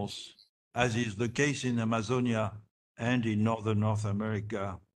animals, as is the case in Amazonia and in northern North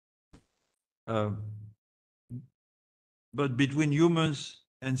America, but between humans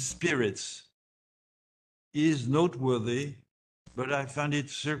and spirits, is noteworthy, but I find it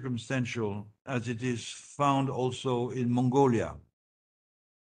circumstantial, as it is found also in Mongolia.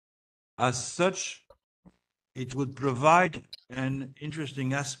 As such, it would provide an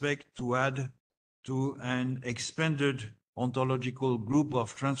interesting aspect to add to an expanded ontological group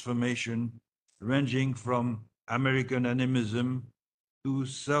of transformation ranging from American animism to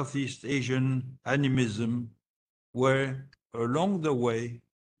Southeast Asian animism, where along the way,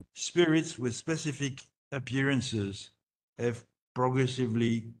 spirits with specific appearances have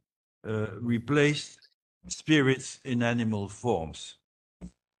progressively replaced spirits in animal forms.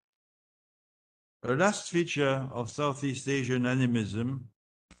 A last feature of Southeast Asian animism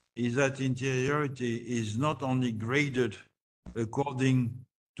is that interiority is not only graded according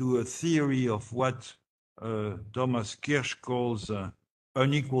to a theory of what Thomas Kirsch calls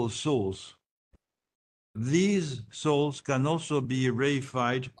unequal souls. These souls can also be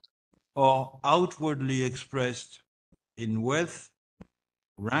reified or outwardly expressed in wealth,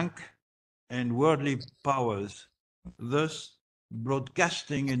 rank, and worldly powers, thus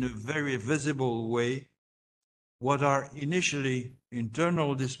broadcasting in a very visible way what are initially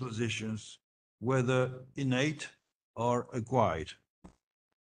internal dispositions, whether innate or acquired.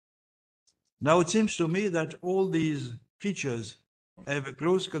 Now, it seems to me that all these features have a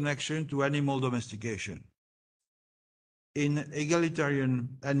close connection to animal domestication. In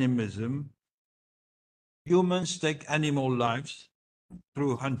egalitarian animism, humans take animal lives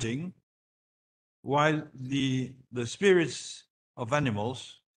through hunting, while the spirits of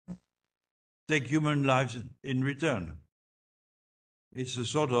animals take human lives in return. It's a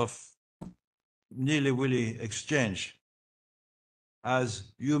sort of nilly-willy exchange, as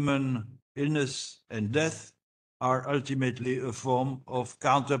human illness and death are ultimately a form of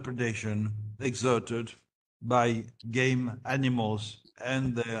counterpredation exerted by game animals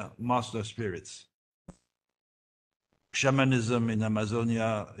and their master spirits. Shamanism in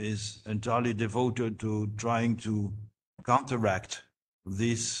Amazonia is entirely devoted to trying to counteract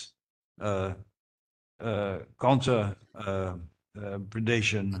this counter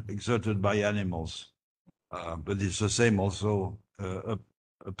predation exerted by animals. But it's the same also up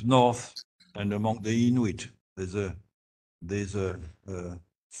north and among the Inuit. There's a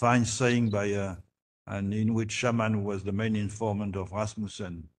fine saying by an Inuit shaman who was the main informant of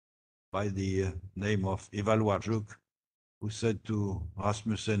Rasmussen by the name of Ivalwajuk, who said to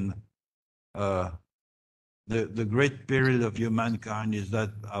Rasmussen, the great peril of humankind is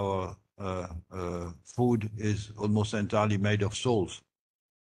that our food is almost entirely made of souls.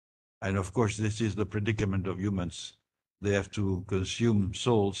 And of course, this is the predicament of humans. They have to consume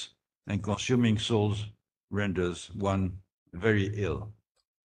souls, and consuming souls renders one very ill.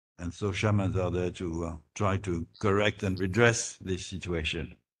 And so shamans are there to try to correct and redress this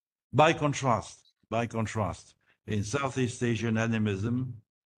situation. By contrast, in Southeast Asian animism,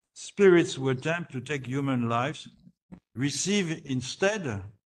 spirits who attempt to take human lives receive instead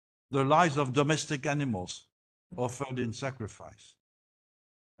the lives of domestic animals offered in sacrifice.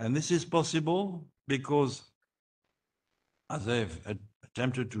 And this is possible because, as I've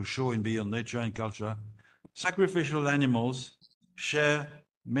attempted to show in Beyond Nature and Culture, sacrificial animals share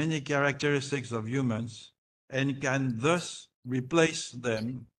many characteristics of humans and can thus replace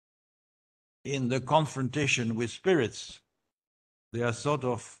them in the confrontation with spirits. They are sort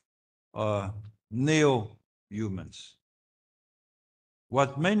of neo-humans.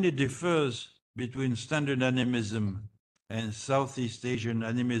 What mainly differs between standard animism and Southeast Asian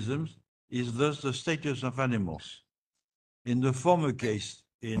animism is thus the status of animals. In the former case,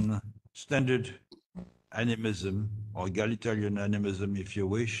 in standard animism, or egalitarian animism, if you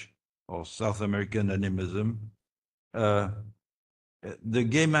wish, or South American animism, the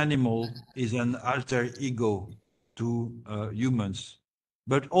game animal is an alter ego to humans,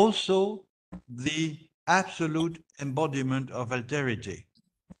 but also the absolute embodiment of alterity,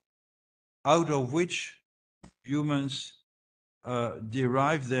 out of which humans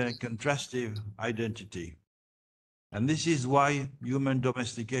derive their contrastive identity. And this is why human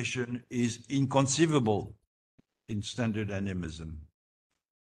domestication is inconceivable in standard animism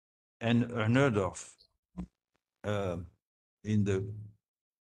and unheard of in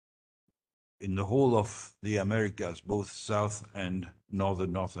the whole of the Americas, both South and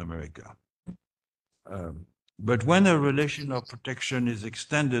Northern North America. But when a relation of protection is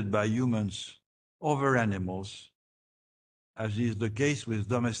extended by humans over animals, as is the case with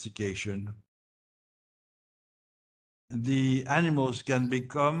domestication, the animals can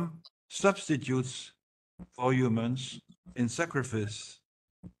become substitutes for humans in sacrifice,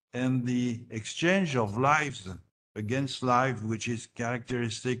 and the exchange of lives against life, which is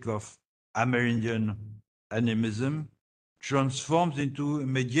characteristic of Amerindian animism, transforms into a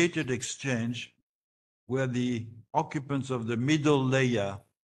mediated exchange where the occupants of the middle layer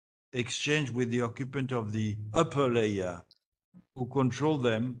exchange with the occupant of the upper layer who control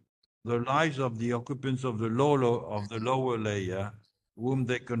them, the lives of the occupants of the lower layer, whom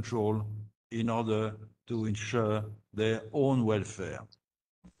they control in order to ensure their own welfare.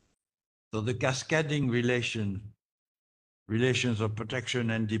 So the cascading relations of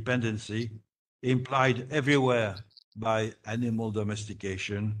protection and dependency implied everywhere by animal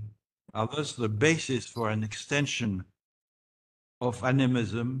domestication are thus the basis for an extension of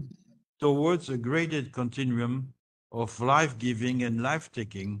animism towards a graded continuum of life-giving and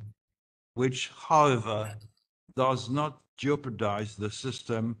life-taking, which, however, does not jeopardize the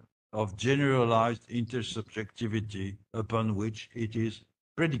system of generalized intersubjectivity upon which it is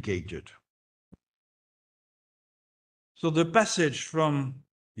predicated. So the passage from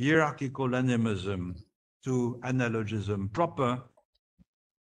hierarchical animism to analogism proper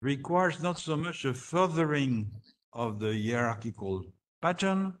requires not so much a furthering of the hierarchical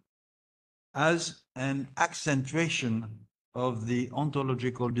pattern as an accentuation of the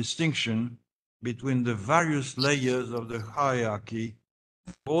ontological distinction between the various layers of the hierarchy,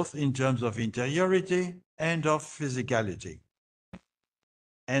 both in terms of interiority and of physicality.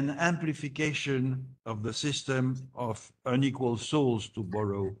 An amplification of the system of unequal souls, to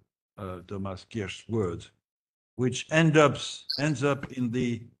borrow Thomas Kirch's words, which ends up in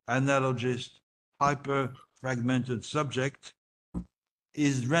the analogist hyper-fragmented subject,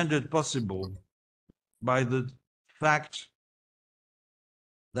 is rendered possible by the fact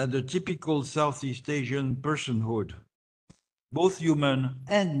that the typical Southeast Asian personhood, both human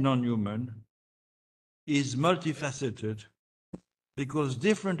and non-human, is multifaceted because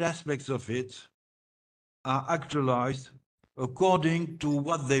different aspects of it are actualized according to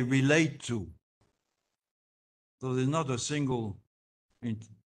what they relate to. So there's not a single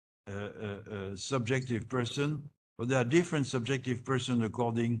subjective person, but there are different subjective persons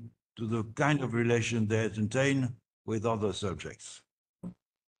according to the kind of relation they entertain with other subjects.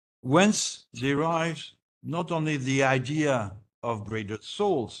 Whence derives not only the idea of graded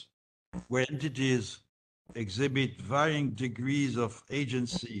souls, where entities exhibit varying degrees of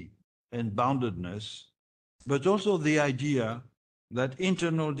agency and boundedness, but also the idea that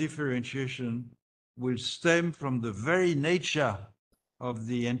internal differentiation will stem from the very nature of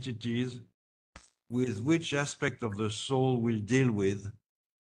the entities with which aspect of the soul will deal with,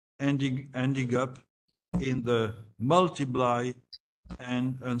 ending up in the multiply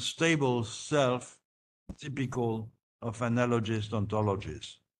and unstable self typical of analogist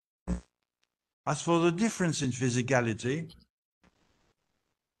ontologies. As for the difference in physicality,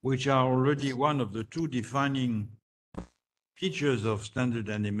 which are already one of the two defining features of standard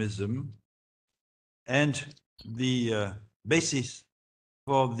animism and the basis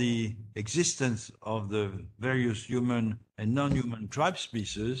for the existence of the various human and non-human tribe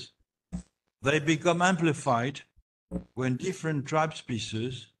species, they become amplified when different tribe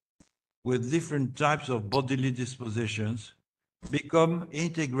species with different types of bodily dispositions become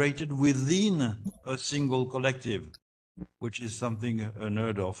integrated within a single collective, which is something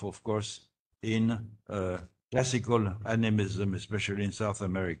unheard of course, in classical animism, especially in South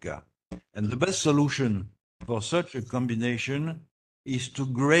America. And the best solution for such a combination is to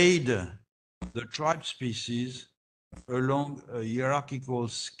grade the tribe species along a hierarchical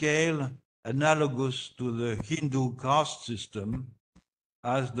scale analogous to the Hindu caste system,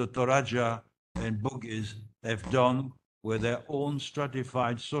 as the Toraja and Bugis have done with their own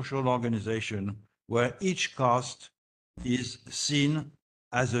stratified social organization, where each caste is seen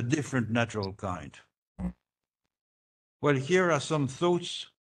as a different natural kind. Well, here are some thoughts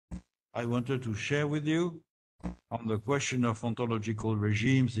I wanted to share with you on the question of ontological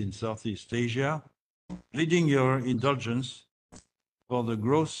regimes in Southeast Asia, pleading your indulgence for the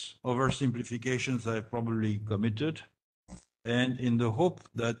gross oversimplifications I've probably committed, and in the hope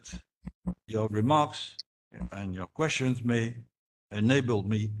that your remarks and your questions may enable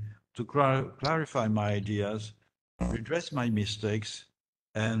me to clarify my ideas, redress my mistakes,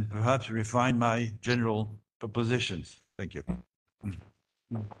 and perhaps refine my general propositions. Thank you.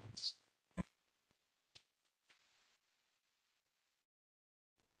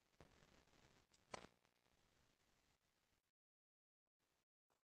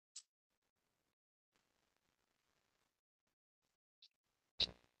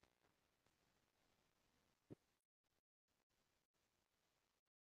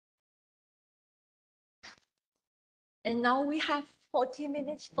 And now we have 40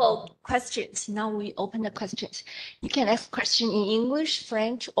 minutes for questions. Now we open the questions. You can ask question in English,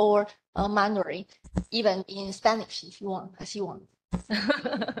 French, or Mandarin, even in Spanish if you want, as you want.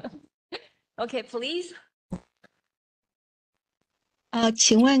 Okay, please.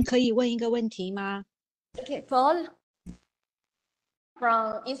 请问可以问一个问题吗？ Okay, Paul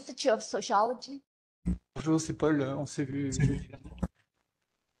from Institute of Sociology. Bonjour, c'est Paul, on s'est vu jeudi dernier.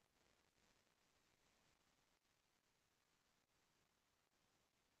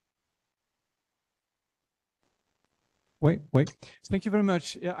 Wait. Thank you very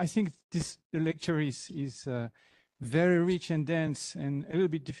much. Yeah, I think the lecture is very rich and dense and a little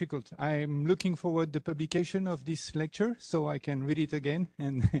bit difficult. I'm looking forward to the publication of this lecture so I can read it again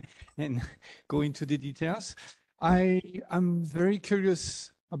and and go into the details. I'm very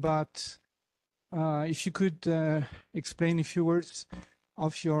curious about if you could explain a few words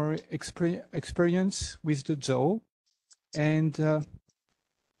of your experience with the zoo and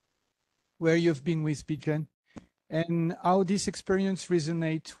where you've been with Pigeon, and how this experience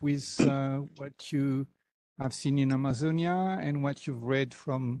resonates with what you have seen in Amazonia and what you've read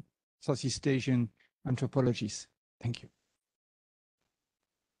from Southeast Asian anthropologists. Thank you.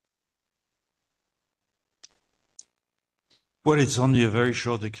 Well, it's only a very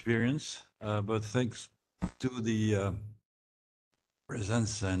short experience, but thanks to the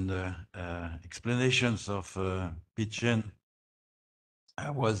presence and explanations of Pichen, I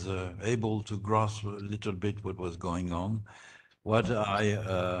was able to grasp a little bit what was going on. What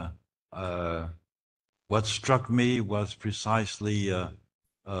struck me was precisely,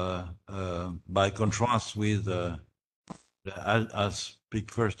 by contrast with, I'll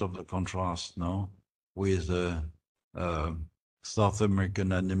speak first of the contrast, no, with South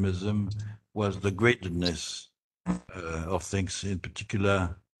American animism, was the gradedness of things, in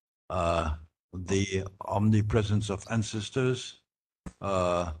particular, the omnipresence of ancestors,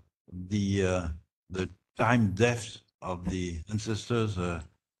 the time depth of the ancestors.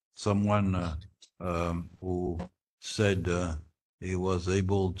 Someone who said he was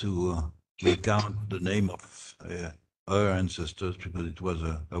able to recount the name of her ancestors because it was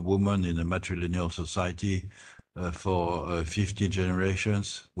a woman in a matrilineal society for 50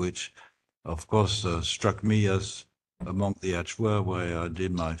 generations, which of course struck me as among the Achua where I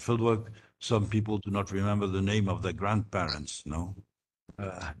did my fieldwork. Some people do not remember the name of their grandparents, no?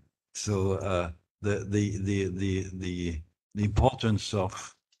 So the importance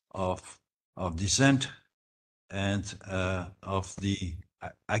of descent and of the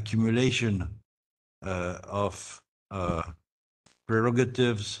accumulation of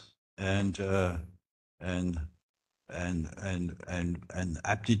prerogatives and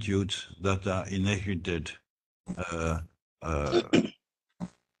aptitudes that are inherited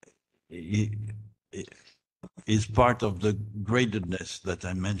is part of the gradedness that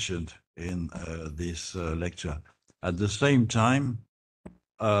I mentioned in this lecture. At the same time,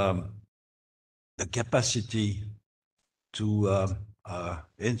 the capacity to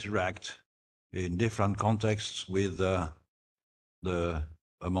interact in different contexts with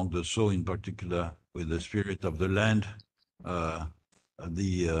among the soul in particular, with the spirit of the land,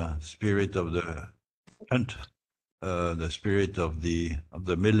 the spirit of the hunt, the spirit of the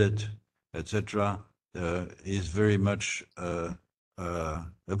millet, etc., is very much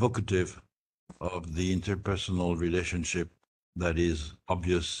evocative of the interpersonal relationship that is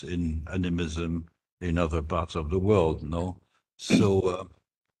obvious in animism in other parts of the world, no? So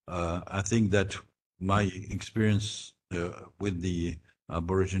I think that my experience with the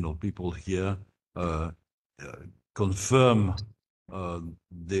Aboriginal people here confirm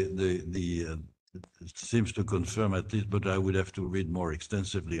it seems to confirm at least, but I would have to read more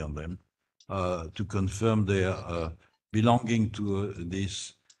extensively on them, to confirm their belonging to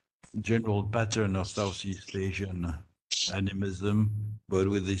this general pattern of Southeast Asian animism, but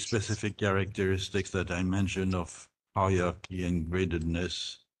with the specific characteristics that I mentioned of hierarchy and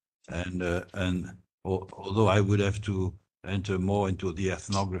gradedness. And although I would have to enter more into the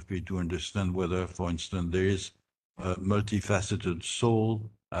ethnography to understand whether, for instance, there is a multifaceted soul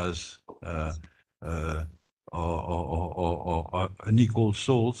as or unequal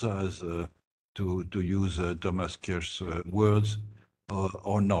souls, as to use Thomas Kirch's words,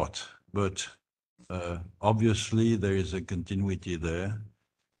 or not. But obviously there is a continuity there.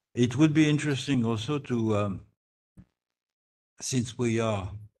 It would be interesting also to, since we are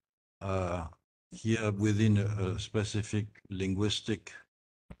here within a specific linguistic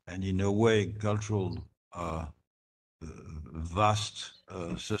and in a way cultural vast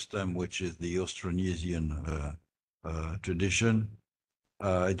system, which is the Austronesian tradition,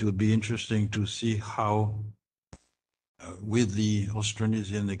 it would be interesting to see how with the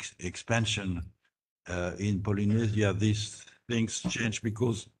Austronesian expansion in Polynesia, these things change,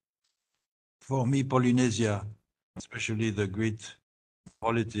 because for me, Polynesia, especially the great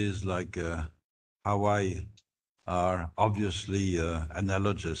polities like Hawaii, are obviously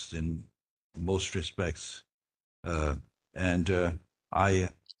analogous in most respects. I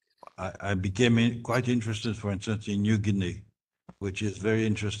became quite interested, for instance, in New Guinea, which is very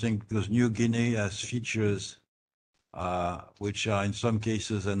interesting because New Guinea has features which are in some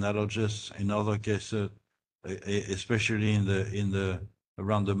cases analogous, in other cases, especially in the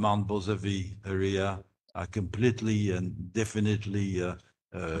around the Mount Bozavi area, are completely and definitely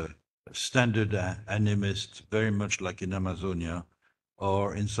standard animist, very much like in Amazonia,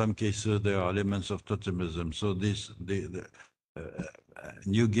 or in some cases there are elements of totemism. So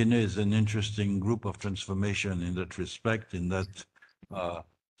New Guinea is an interesting group of transformation in that respect, in that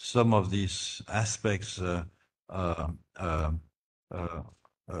some of these aspects in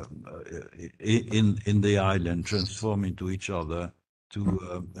the island transform into each other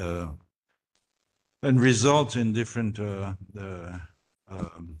to and result in different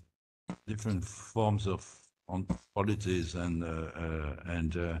different forms of polities and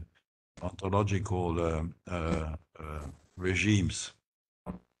ontological regimes.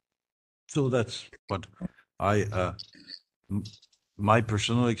 So that's what my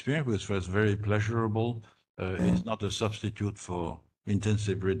personal experience was very pleasurable. It's not a substitute for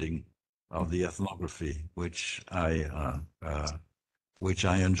intensive reading of the ethnography, which I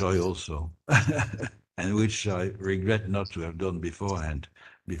enjoy also, and which I regret not to have done beforehand,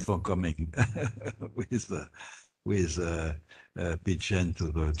 before coming with Pichen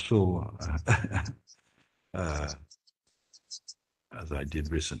to the show, as I did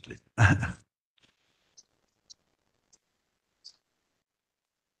recently.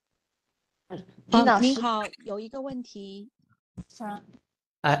您好，有一个问题。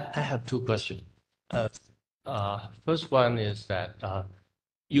I have two questions. First one is that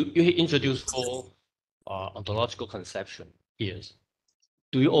you introduced four ontological conception here.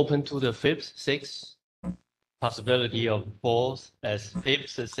 Do you open to the fifth, sixth possibility of fourth as fifth,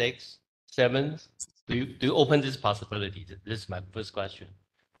 sixth, seventh? Do you open this possibility? This is my first question.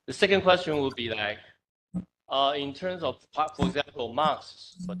 The second question would be like, in terms of, for example,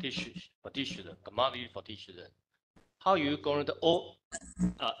 Marx fetishism, commodity fetishism, how are you going to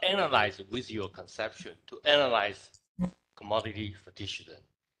analyze it with your conception to analyze commodity fetishism?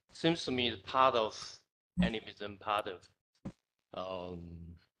 Seems to me it's part of animism, part of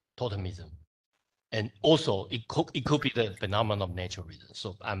totemism. And also it could be the phenomenon of naturalism.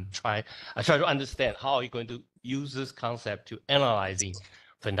 So I try to understand how are you going to use this concept to analyzing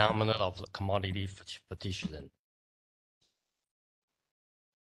phenomena of commodity fetishism.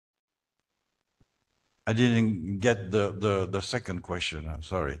 I didn't get the second question. I'm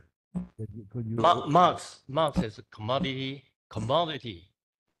sorry. Could you Marx is a commodity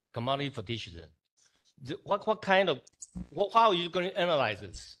fetishism. What kind of how are you going to analyze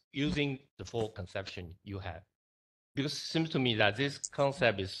this using the four conception you have? Because it seems to me that this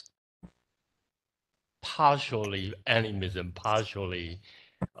concept is partially animism, partially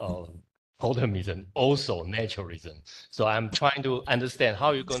totemism, also naturalism. So I'm trying to understand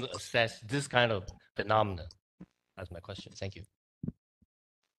how you're going to assess this kind of phenomena. That's my question. Thank you.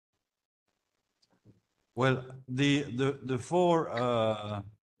 Well, the four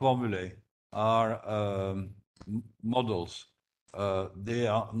formulae are models. They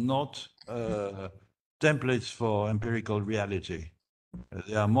are not templates for empirical reality.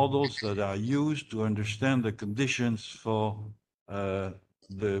 They are models that are used to understand the conditions for the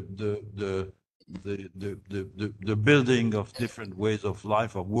building of different ways of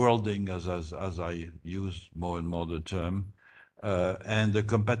life, or worlding, as I use more and more the term, and the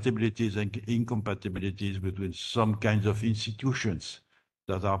compatibilities and incompatibilities between some kinds of institutions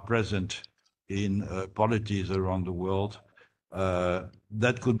that are present in polities around the world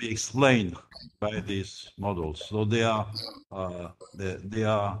that could be explained by these models. So they are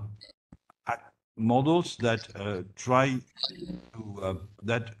models that try to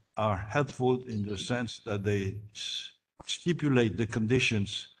that are helpful in the sense that they stipulate the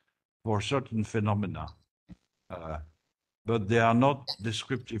conditions for certain phenomena, but they are not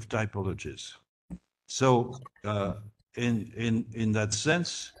descriptive typologies. So in that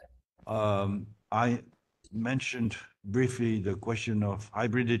sense, I mentioned briefly the question of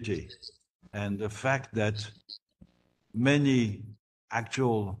hybridity and the fact that many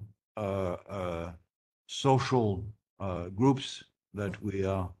actual social groups that we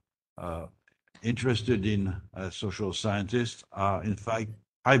are interested in as social scientists are in fact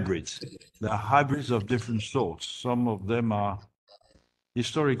hybrids. They are hybrids of different sorts. Some of them are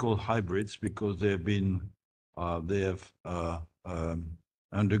historical hybrids because they have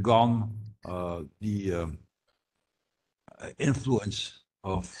undergone the influence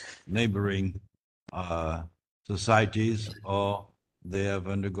of neighboring societies, or they have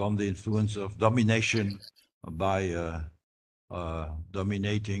undergone the influence of domination by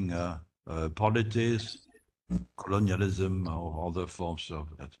dominating polities, colonialism, or other forms of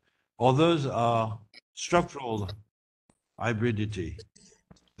that. Others are structural hybridity.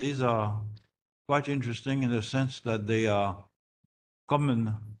 These are quite interesting in the sense that they are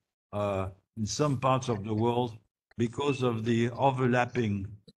common in some parts of the world because of the overlapping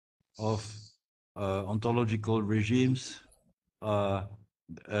of ontological regimes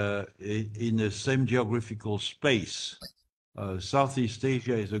in the same geographical space. Southeast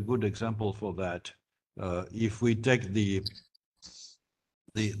Asia is a good example for that. If we take the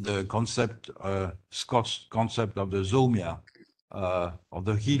concept, Scott's concept of the Zomia, of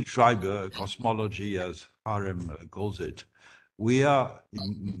the Hill tribe cosmology, as Harem calls it, we are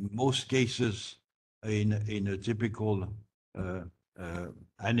in most cases in a typical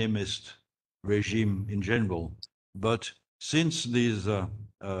animist regime in general. But since these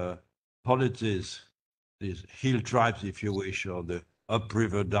polities, these hill tribes, if you wish, or the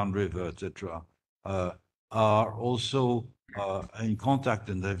upriver, downriver, etc., are also in contact,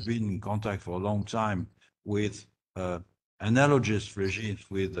 and have been in contact for a long time with analogous regimes,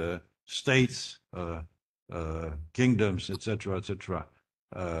 with states, kingdoms, etc., etc.,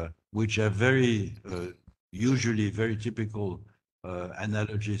 which have very usually very typical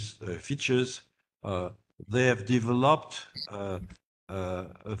analogous features. They have developed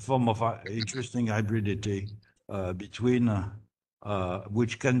a form of interesting hybridity between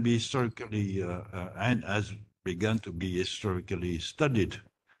which can be historically and has begun to be historically studied.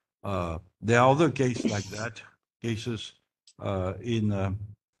 There are other cases like that, cases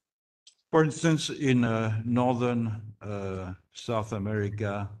for instance, in northern South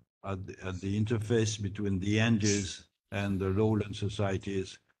America, at the interface between the Andes and the lowland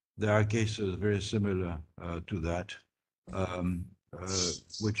societies, there are cases very similar to that,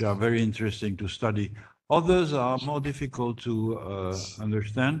 which are very interesting to study. Others are more difficult to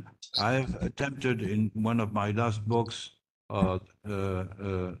understand. I have attempted in one of my last books,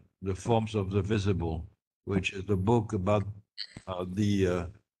 The Forms of the Visible, which is the book about the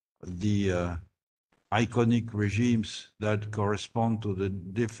iconic regimes that correspond to the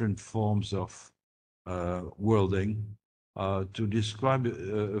different forms of worlding, to describe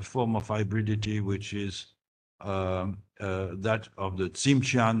a form of hybridity which is that of the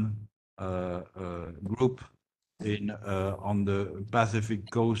Tsimshian group on the Pacific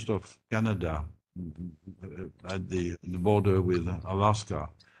coast of Canada, at the border with Alaska,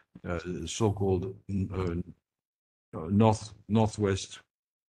 so-called northwest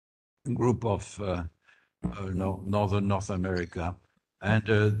group of northern North America. And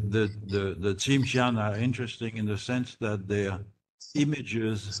the Tsimshian are interesting in the sense that their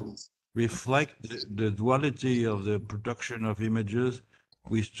images reflect the duality of the production of images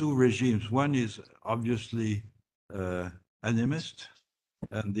with two regimes. One is obviously animist,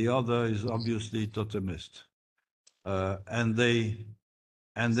 and the other is obviously totemist. And they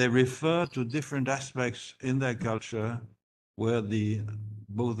refer to different aspects in their culture where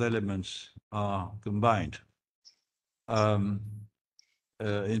both elements are combined.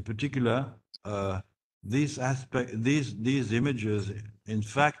 In particular, these images, in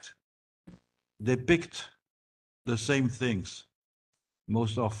fact, depict the same things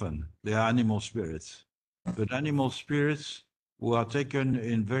most often. They are animal spirits, but animal spirits who are taken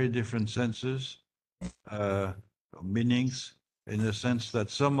in very different senses, meanings, in the sense that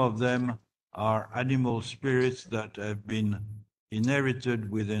some of them are animal spirits that have been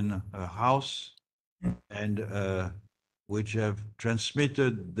inherited within a house and which have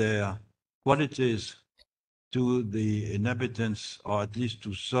transmitted their qualities to the inhabitants, or at least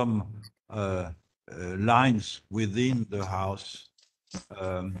to some lines within the house,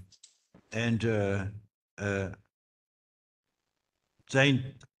 and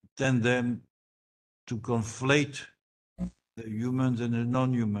tend them to conflate the humans and the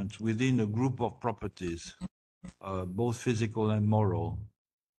non-humans within a group of properties, both physical and moral,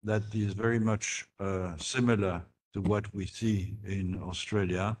 that is very much similar to what we see in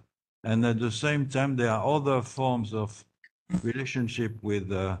Australia. And at the same time, there are other forms of relationship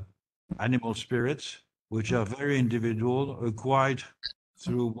with animal spirits, which are very individual, acquired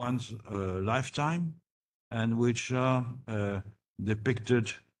through one's lifetime, and which are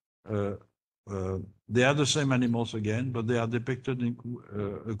depicted. They are the same animals again, but they are depicted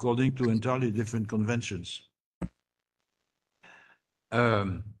according to entirely different conventions.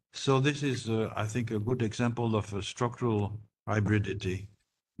 So this is, I think, a good example of a structural hybridity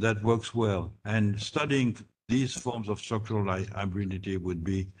that works well. And studying these forms of structural hybridity would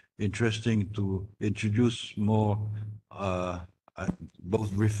be interesting to introduce more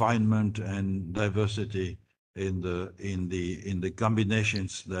both refinement and diversity in the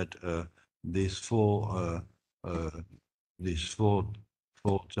combinations that these four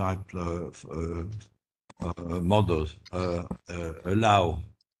type models allow.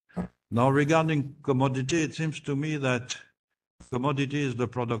 Now, regarding commodity, it seems to me that commodity is the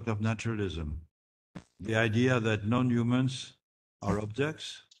product of naturalism. The idea that non-humans are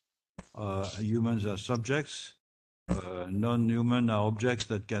objects, humans are subjects, non-human are objects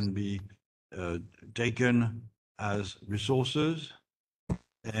that can be taken as resources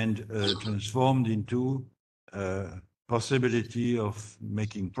and transformed into possibility of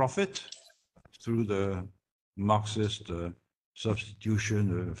making profit through the Marxist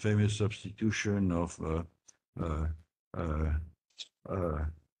substitution, famous substitution of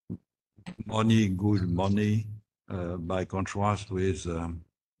money, good money, by contrast with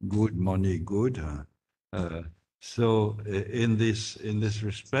good money, good. So in this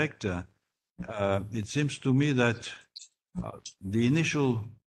respect, it seems to me that the initial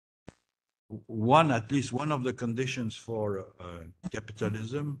at least one of the conditions for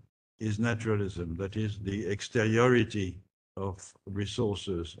capitalism is naturalism, that is the exteriority of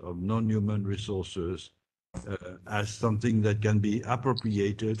resources, of non-human resources, as something that can be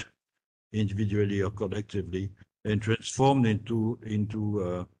appropriated individually or collectively and transformed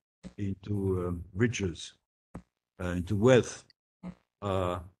into riches, into wealth.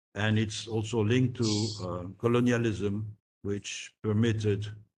 And it's also linked to colonialism, which permitted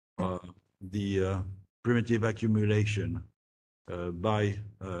the primitive accumulation by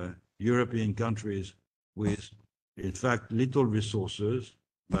European countries with, in fact, little resources,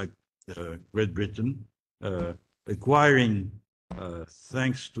 like Great Britain, acquiring,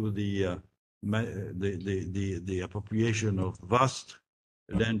 thanks to the appropriation of vast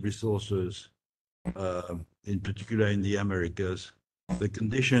land resources, in particular in the Americas, the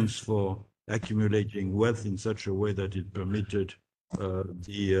conditions for accumulating wealth in such a way that it permitted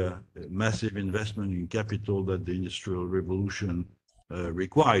the massive investment in capital that the Industrial Revolution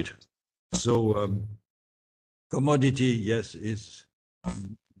required. So commodity, yes, is,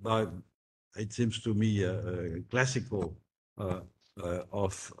 it seems to me, classical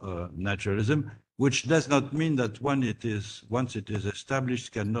of naturalism, which does not mean that once it is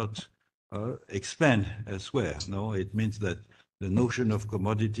established, cannot expand elsewhere. No, it means that the notion of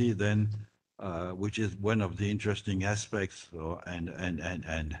commodity then, which is one of the interesting aspects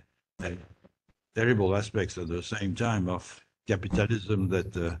and terrible aspects at the same time of capitalism,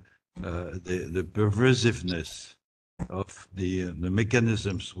 that the perversiveness of the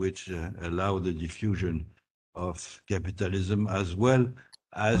mechanisms which allow the diffusion of capitalism, as well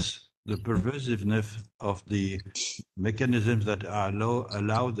as the perversiveness of the mechanisms that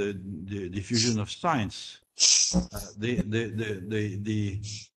allow the diffusion of science. The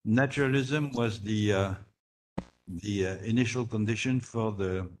naturalism was the initial condition for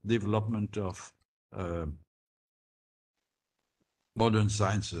the development of modern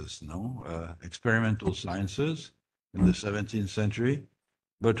sciences, experimental sciences in the 17th century.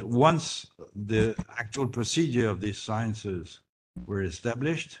 But once the actual procedure of these sciences were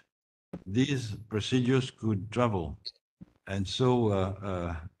established, these procedures could travel. And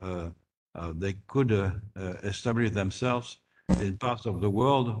so they could establish themselves in parts of the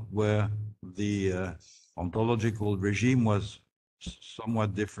world where the ontological regime was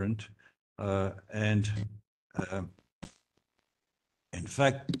somewhat different. And in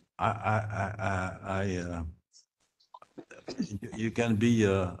fact, you can be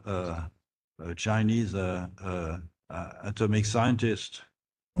a Chinese atomic scientist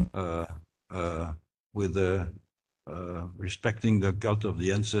with respecting the cult of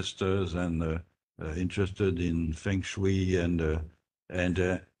the ancestors and interested in feng shui and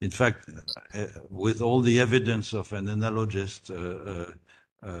And in fact, with all the evidence of an analogist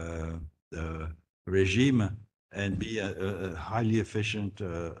regime, and be a highly efficient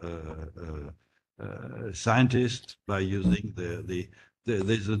scientist by using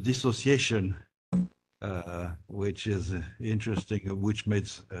there's a dissociation which is interesting, which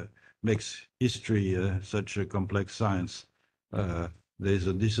makes history such a complex science. There's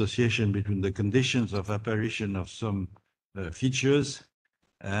a dissociation between the conditions of apparition of some features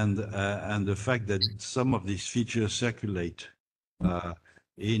and the fact that some of these features circulate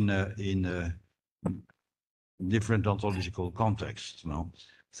in different ontological contexts. No,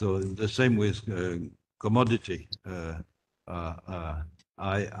 so the same with commodity.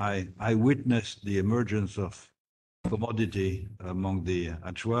 I witnessed the emergence of commodity among the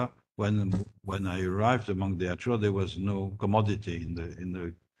Hautes. When I arrived among the Hautes, there was no commodity in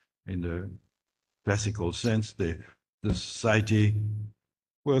the classical sense. The society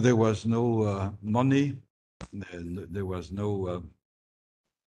where there was no money, and there was no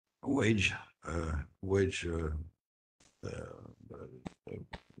wage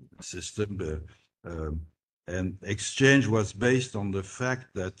system, and exchange was based on the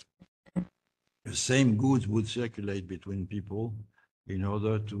fact that the same goods would circulate between people in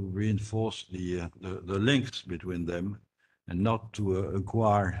order to reinforce the links between them, and not to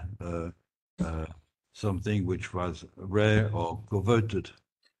acquire something which was rare or coveted.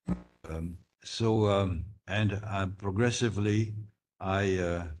 And progressively,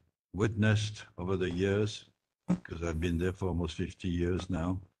 I witnessed over the years, because I've been there for almost 50 years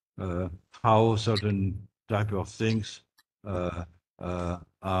now, how certain type of things are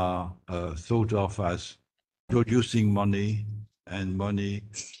thought of as producing money, and money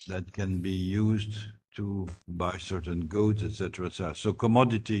that can be used to buy certain goods, etc., etc. So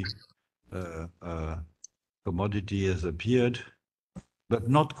commodity has appeared, but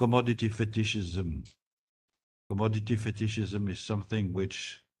not commodity fetishism. Commodity fetishism is something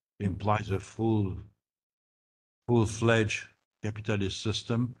which implies a full-fledged capitalist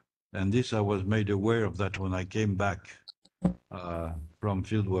system, and this I was made aware of that when I came back from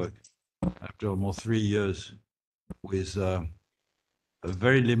fieldwork after almost 3 years with a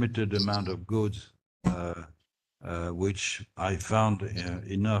very limited amount of goods, which I found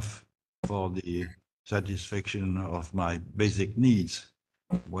enough for the satisfaction of my basic needs.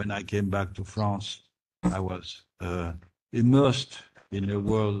 When I came back to France, I was immersed in a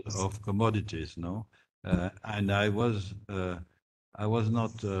world of commodities, no, and I'd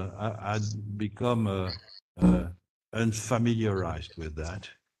become unfamiliarized with that,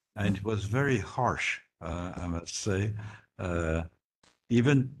 and it was very harsh, I must say,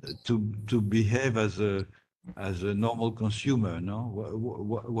 even to behave as a normal consumer. No,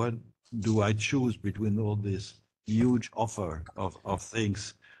 what do I choose between all this huge offer of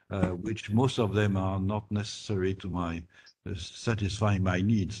things, which most of them are not necessary to my satisfying my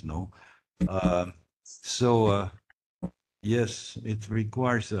needs? No, yes, it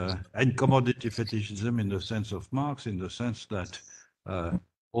requires and commodity fetishism in the sense of Marx, in the sense that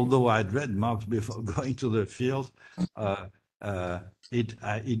although I'd read Marx before going to the field,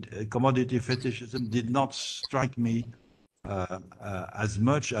 commodity fetishism did not strike me as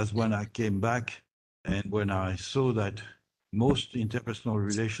much as when I came back and when I saw that most interpersonal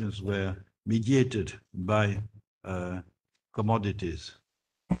relations were mediated by commodities,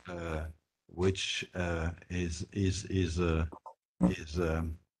 which is a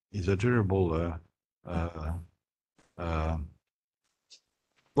terrible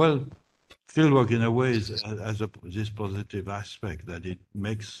well, fieldwork in a way has this positive aspect that it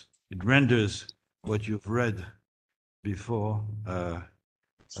renders what you've read before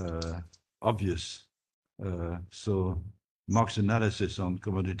obvious. So Marx's analysis on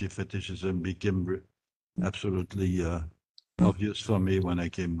commodity fetishism became absolutely obvious for me when I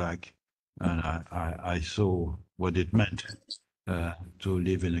came back, and I saw what it meant to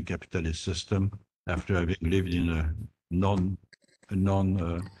live in a capitalist system after having lived in a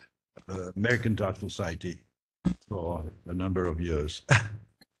non-mercantile society for a number of years.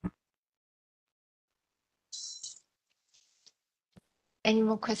 Any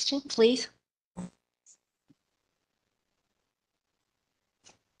more questions, please?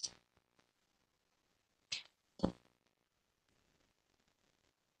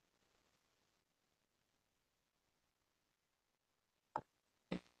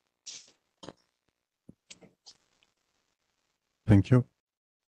 Thank you.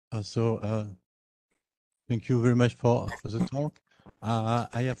 Thank you very much for the talk. I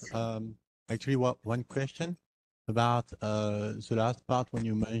have actually one question about the last part when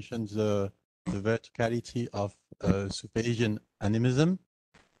you mentioned the verticality of South Asian animism.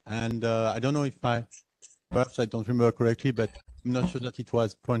 And I don't know if perhaps I don't remember correctly, but I'm not sure that it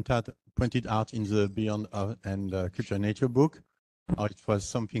was pointed out in the Beyond and Culture and Nature book, or it was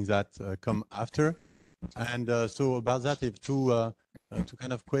something that come after. And so about that, I have two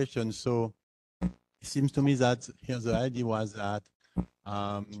kind of questions. So it seems to me that here the idea was that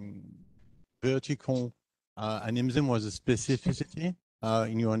vertical animism was a specificity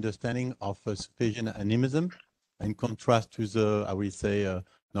in your understanding of South-Asian animism, in contrast to the, I would say,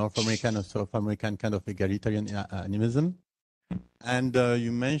 North American or South American kind of egalitarian animism. And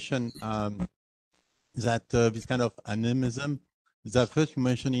you mentioned that this kind of animism, that first you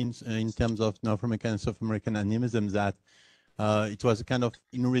mentioned in terms of North American and South American animism that it was a kind of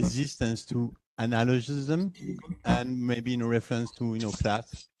in resistance to analogism and maybe in reference to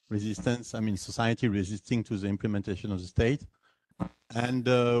class resistance, I mean society resisting to the implementation of the state. And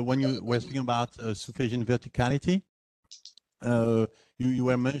when you were speaking about South-Asian verticality, you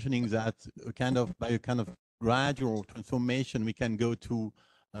were mentioning that by a kind of gradual transformation we can go to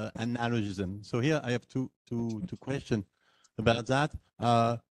analogism. So here I have two questions about that.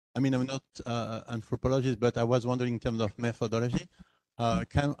 I mean, I'm not an anthropologist, but I was wondering in terms of methodology,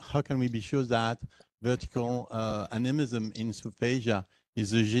 how can we be sure that vertical animism in South Asia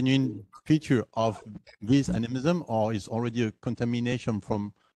is a genuine feature of this animism, or is already a contamination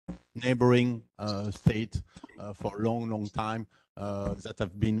from neighboring states for a long time that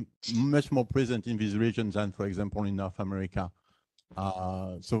have been much more present in these regions than, for example, in North America?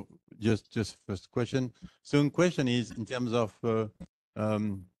 So just first question. Second question is in terms of the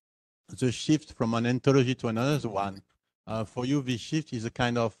shift from an ontology to another one. For you, this shift is a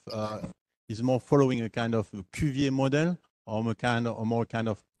kind of is more following a kind of Cuvier model or more kind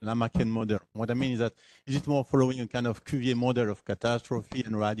of Lamarckian model. What I mean is that is it more following a kind of Cuvier model of catastrophe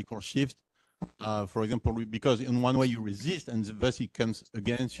and radical shift? For example, because in one way you resist and thus it comes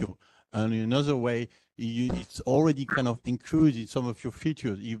against you, and in another way it's already kind of included in some of your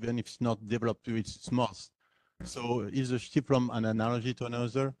features, even if it's not developed to its most. So is a shift from an analogy to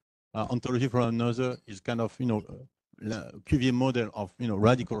another, ontology from another, is kind of Cuvier model of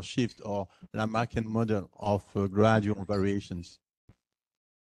radical shift, or Lamarckian model of gradual variations?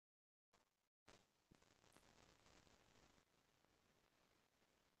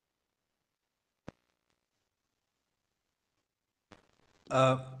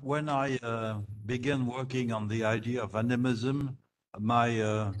 When I began working on the idea of animism,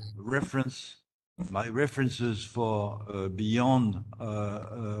 my references for beyond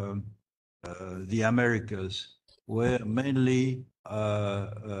the Americas were mainly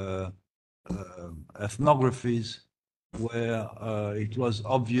ethnographies where it was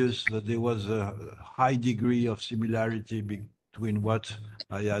obvious that there was a high degree of similarity between what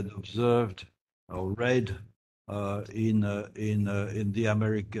I had observed or read in the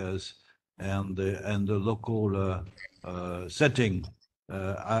Americas and the local setting.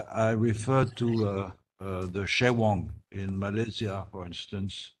 I referred to the Shewang in Malaysia, for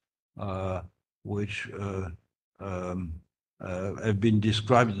instance, which have been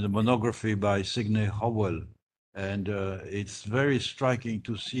described in the monography by Signe Howell. And it's very striking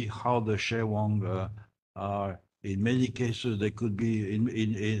to see how the Shewang are, in many cases, they could be,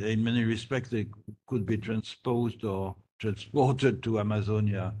 in many respects, they could be transposed or transported to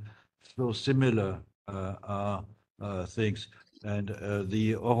Amazonia. So similar things. And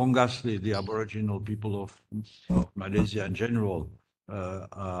the Orang-Asli, the Aboriginal people of Malaysia in general,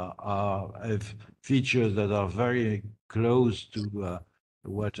 have features that are very close to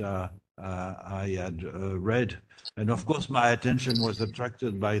what I had read. And of course, my attention was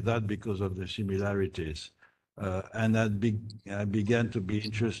attracted by that because of the similarities. And I began to be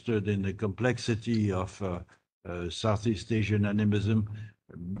interested in the complexity of Southeast Asian animism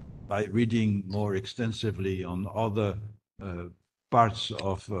by reading more extensively on other parts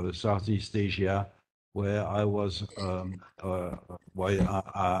of Southeast Asia, where I was,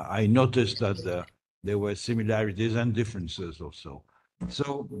 I noticed that there were similarities and differences also.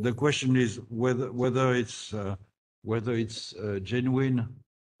 So the question is whether it's genuine,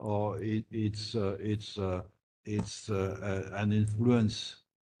 or it's an influence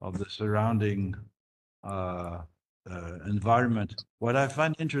of the surrounding environment. What I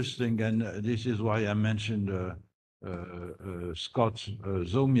find interesting, and this is why I mentioned Scott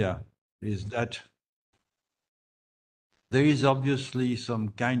Zomia, is that there is obviously some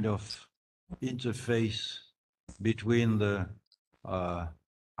kind of interface between the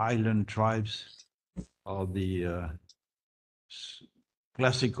island tribes of the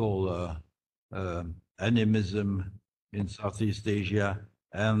classical animism in Southeast Asia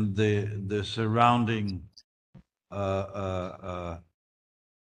and the surrounding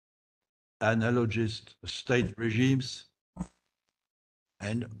analogous state regimes.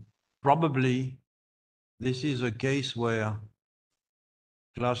 And probably this is a case where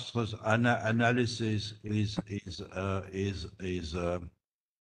clusters analysis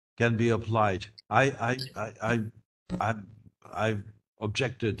can be applied. I've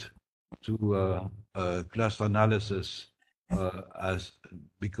objected to cluster analysis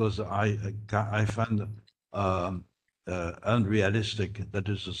because I find unrealistic that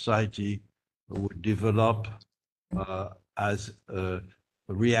a society would develop as a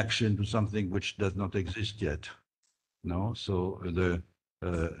reaction to something which does not exist yet. No, so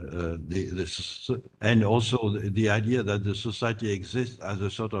and also the idea that the society exists as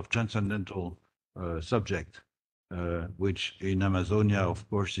a sort of transcendental subject, which in Amazonia, of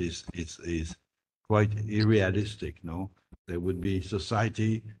course, is quite unrealistic. No, there would be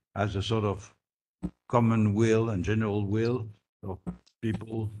society as a sort of common will and general will of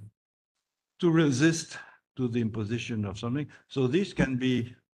people to resist to the imposition of something. So this can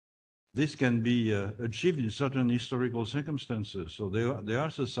be achieved in certain historical circumstances. So there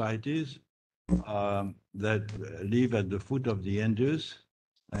are societies that live at the foot of the Andes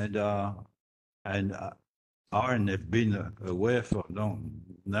and are and have been aware for a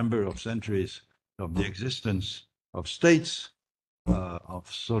number of centuries of the existence of states, of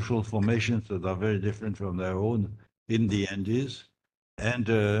social formations that are very different from their own in the Andes, and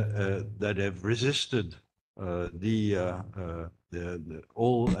that have resisted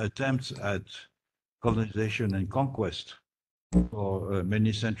all attempts at colonization and conquest for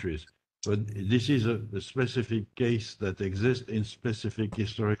many centuries. But this is a specific case that exists in specific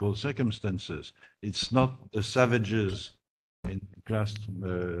historical circumstances. It's not the savages in class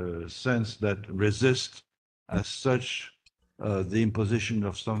sense that resist as such the imposition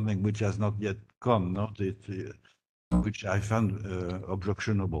of something which has not yet come, which I found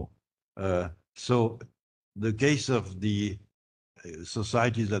objectionable. So the case of the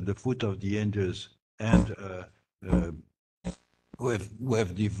societies at the foot of the Andes and who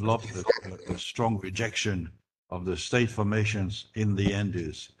have developed a strong rejection of the state formations in the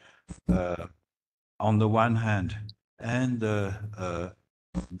Andes, on the one hand, and the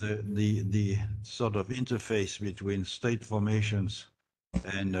sort of interface between state formations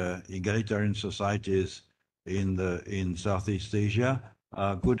and egalitarian societies in Southeast Asia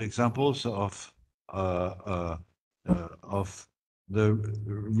are good examples of the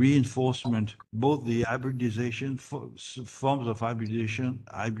reinforcement, both the hybridization, forms of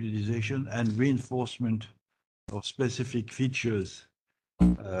hybridization and reinforcement of specific features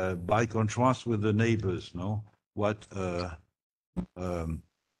by contrast with the neighbors, no? What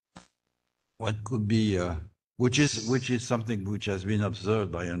could be, which is something which has been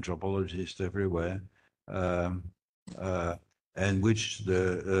observed by anthropologists everywhere, and which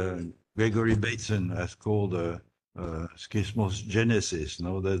the Gregory Bateson has called schismogenesis,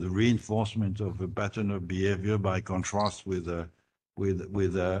 no, the reinforcement of a pattern of behavior by contrast with a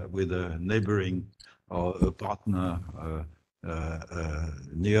neighboring or a partner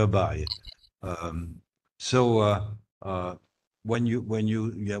nearby. When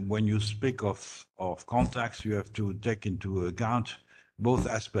you speak of contacts, you have to take into account both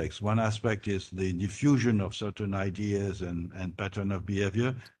aspects. One aspect is the diffusion of certain ideas and pattern of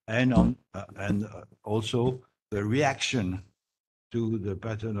behavior, and also the reaction to the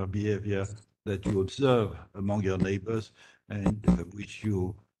pattern of behavior that you observe among your neighbors and which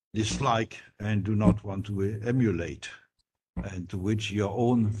you dislike and do not want to emulate, and to which your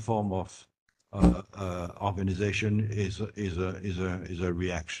own form of organization is a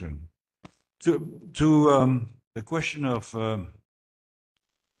reaction. To the question of,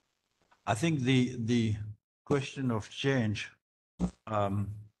 I think the question of change.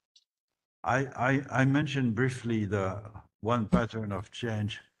 I mentioned briefly the one pattern of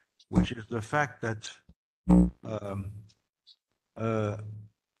change, which is the fact that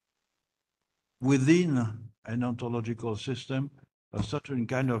within an ontological system, a certain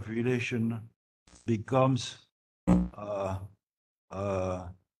kind of relation becomes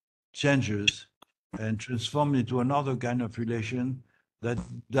changes and transformed into another kind of relation that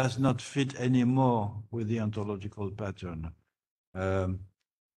does not fit anymore with the ontological pattern.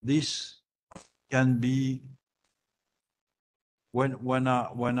 This can be, when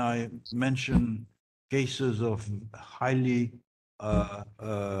I mention cases of highly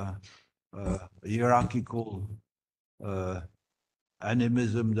hierarchical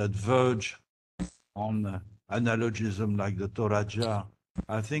animism that verge on analogism like the Toraja,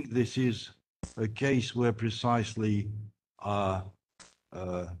 I think this is a case where precisely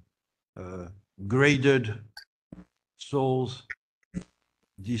graded souls,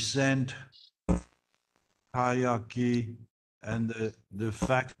 descent, hierarchy, and the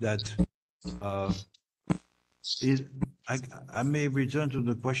fact that I may return to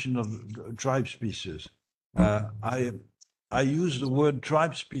the question of tribe species. I use the word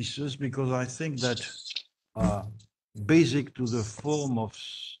tribe species because I think that basic to the form of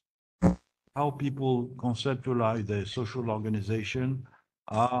how people conceptualize their social organization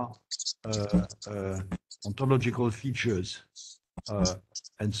are ontological features.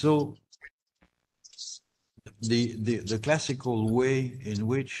 And so the classical way in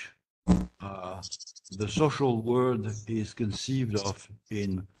which the social world is conceived of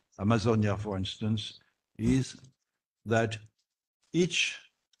in Amazonia, for instance, is that each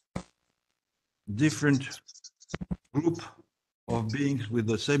different group of beings with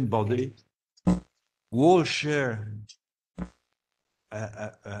the same body all share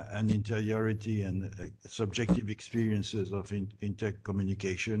an interiority and subjective experiences of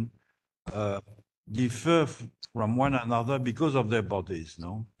intercommunication, differ from one another because of their bodies,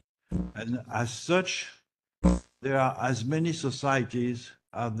 no? And as such, there are as many societies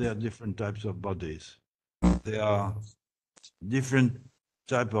as there are different types of bodies. There are different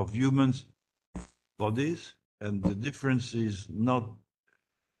type of human bodies, and the difference is not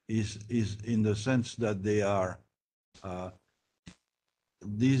is in the sense that they are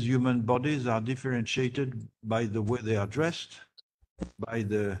these human bodies are differentiated by the way they are dressed, by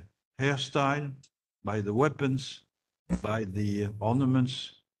the hairstyle, by the weapons, by the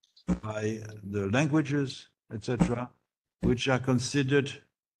ornaments, by the languages, etc., which are considered.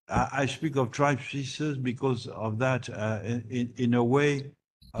 I speak of tribe species because of that. In a way,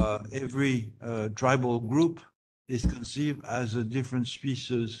 every tribal group is conceived as a different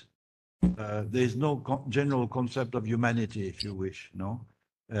species. There's no general concept of humanity, if you wish, no?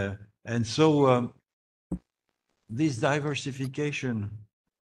 And so this diversification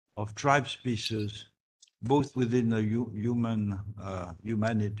of tribe species, both within the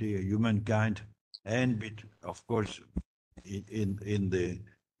humanity, humankind, and of course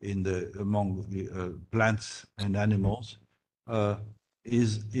among the plants and animals,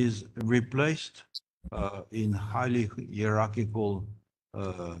 is replaced in highly hierarchical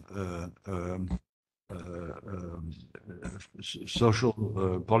social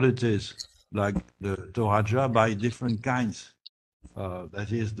polities like the Toraja by different kinds.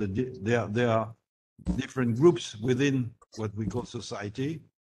 That is, there are different groups within what we call society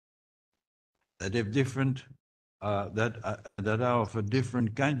that have different that are of a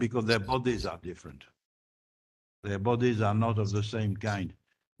different kind because their bodies are different. Their bodies are not of the same kind.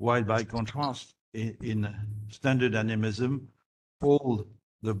 While by contrast, in standard animism, all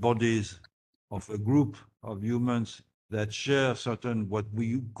the bodies of a group of humans that share certain what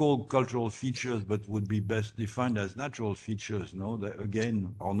we call cultural features, but would be best defined as natural features. No, that,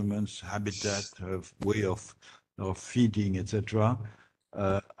 again, ornaments, habitat, way of feeding, etc.,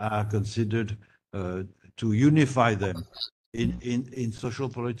 are considered to unify them. In social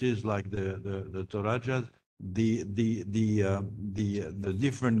polities like the Torajas, the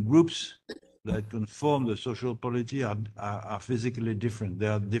different groups that conform the social polity are physically different. They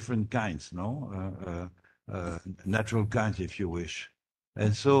are different kinds, no? Natural kinds, if you wish.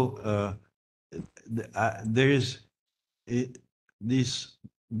 And so there is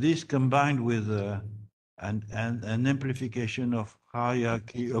this combined with an amplification of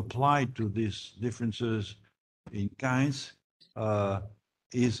hierarchy applied to these differences in kinds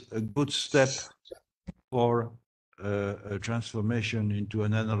is a good step for a transformation into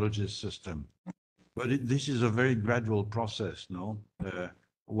an analogous system. But this is a very gradual process, no?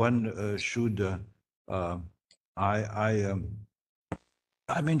 One should, I'm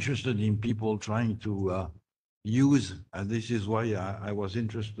interested in people trying to use, and this is why I was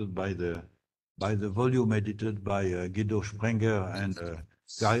interested by the volume edited by Guido Sprenger and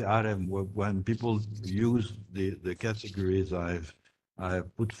Guy Arem, when people use the categories I've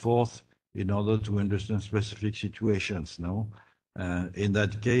put forth in order to understand specific situations, no? In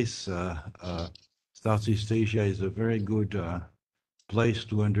that case, Southeast Asia is a very good place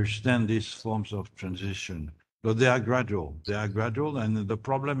to understand these forms of transition. But they are gradual. They are gradual, and the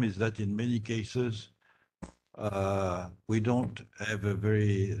problem is that in many cases, we don't have a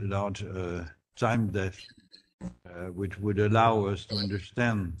very large time depth, which would allow us to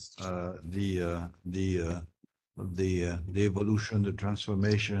understand the evolution, the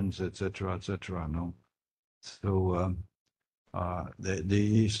transformations, etc., etc. No, so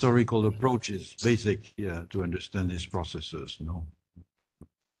the historical approach is basic here to understand these processes. No.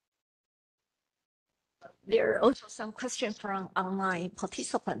 There are also some questions from online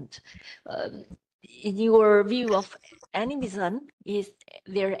participants. in your view of animism, is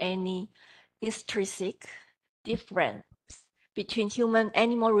there any intrinsic difference between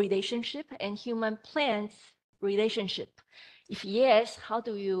human-animal relationship and human-plant relationship? If yes, how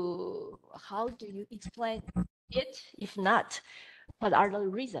do you explain it? If not, what are the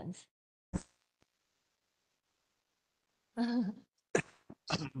reasons?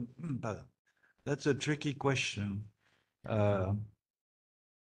 That's a tricky question. I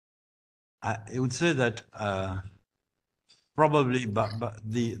would say that probably, but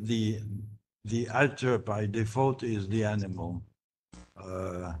the alter by default is the animal,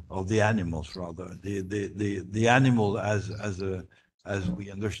 or the animals rather. The animal as we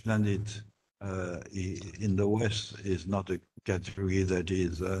understand it in the West is not a category that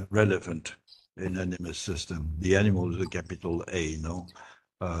is relevant in animal system. The animal is a capital A, no?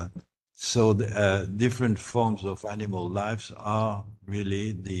 So the different forms of animal lives are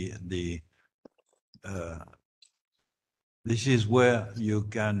really this is where you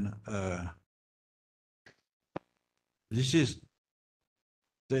can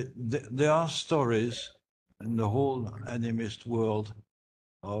there are stories in the whole animist world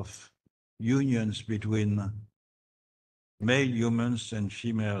of unions between male humans and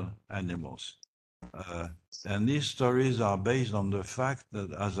female animals. And these stories are based on the fact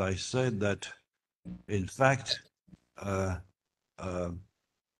that, as I said, that in fact,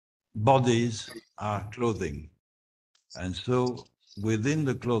 bodies are clothing. And so within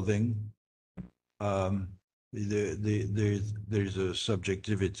the clothing, there's a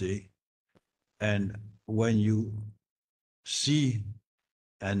subjectivity. And when you see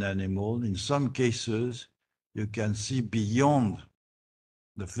an animal, in some cases, you can see beyond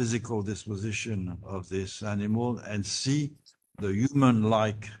the physical disposition of this animal and see the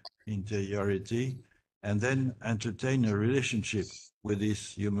human-like interiority, and then entertain a relationship with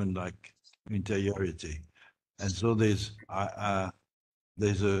this human-like interiority. And so there's a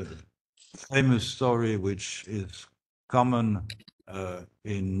famous story which is common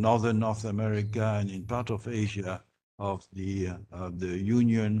in northern North America and in part of Asia of the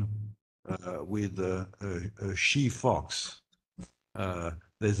union with a she-fox.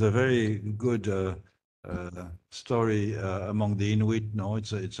 There's a very good story among the Inuit. No,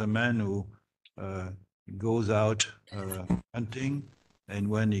 it's a man who goes out hunting, and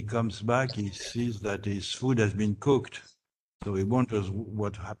when he comes back, he sees that his food has been cooked. So he wonders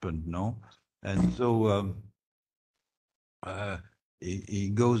what happened, no? And so he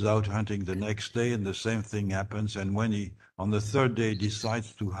goes out hunting the next day, and the same thing happens. And when he, on the third day,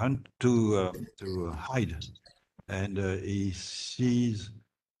 decides to hunt to hide, and he sees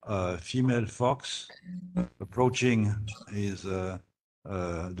a female fox approaching his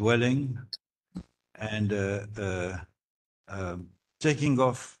dwelling and taking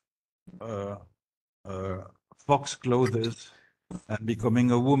off fox clothes and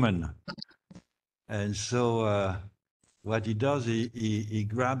becoming a woman. And so what he does, he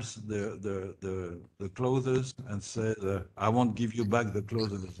grabs the clothes and says, I won't give you back the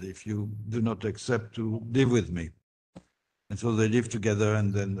clothes if you do not accept to live with me. And so they live together,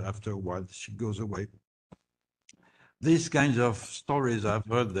 and then after a while, she goes away. These kinds of stories, I've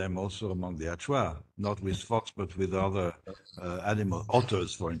heard them also among the Hautes, not with fox, but with other animal,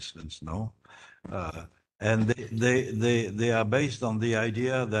 otters, for instance, no? And they are based on the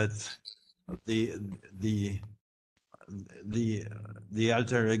idea that the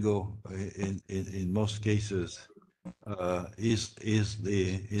alter ego in most cases is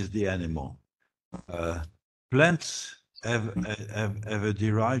the animal. Plants have a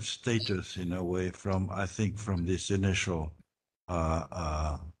derived status in a way from, I think, from this initial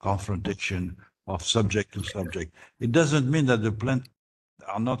confrontation of subject to subject. It doesn't mean that the plants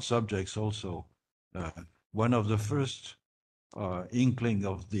are not subjects also. One of the first inkling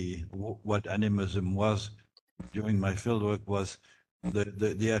of what animism was during my fieldwork was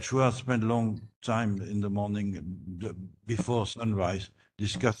the Hautes spent a long time in the morning before sunrise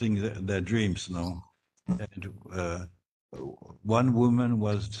discussing their dreams, no? And one woman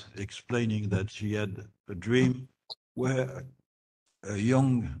was explaining that she had a dream where a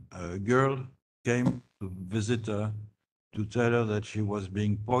young girl came to visit her to tell her that she was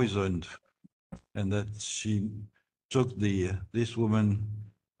being poisoned, and that she took this woman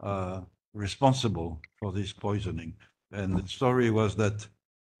responsible for this poisoning. And the story was that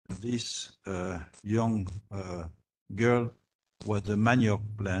this young girl was a manioc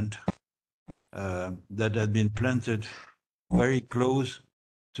plant that had been planted very close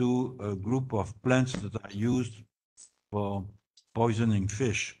to a group of plants that are used for poisoning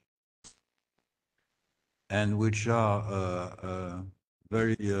fish, and which are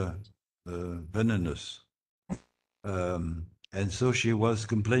very venomous. And so she was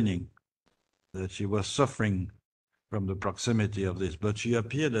complaining that she was suffering from the proximity of this, but she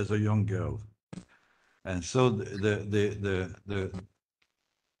appeared as a young girl. And so the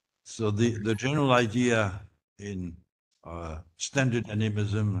general idea in standard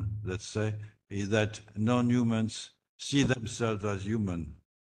animism, let's say, is that non-humans see themselves as human.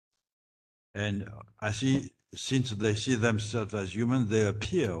 And since they see themselves as human, they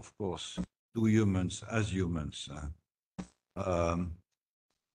appear, of course, to humans as humans.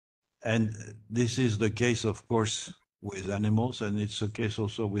 And this is the case, of course, with animals, and it's the case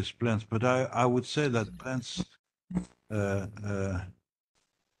also with plants. But I would say that plants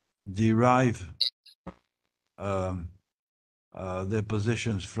derive their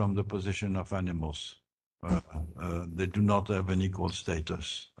positions from the position of animals. They do not have an equal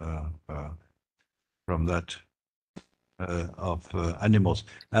status from that of animals.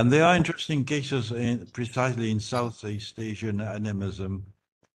 And there are interesting cases precisely in Southeast Asian animism,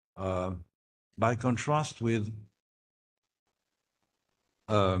 by contrast with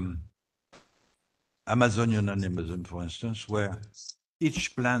Amazonian animism, for instance, where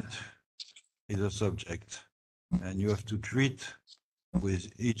each plant is a subject, and you have to treat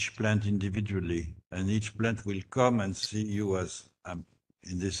with each plant individually, and each plant will come and see you as,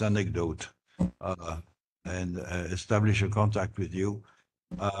 in this anecdote, and establish a contact with you.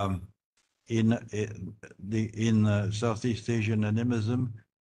 In Southeast Asian animism,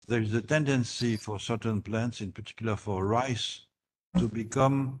 there is a tendency for certain plants, in particular for rice, to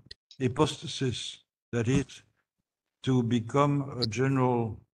become hypostasis, that is, to become a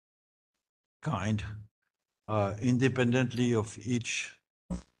general kind, independently of each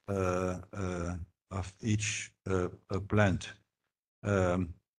plant.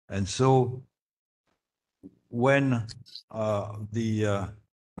 And so when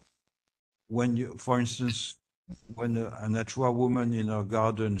you, for instance, when a natural woman in her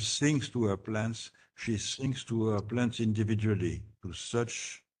garden sings to her plants, she sings to her plants individually, to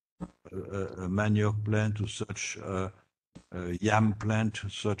such a manioc plant, to such a yam plant, to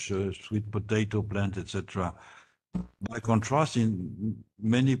such a sweet potato plant, etc. By contrast, in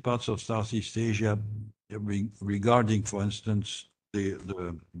many parts of Southeast Asia, regarding, for instance, the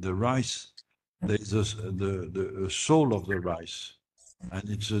rice, there is the soul of the rice, and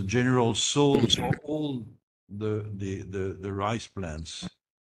it's a general soul for all the rice plants,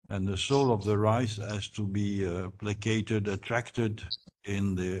 and the soul of the rice has to be placated, attracted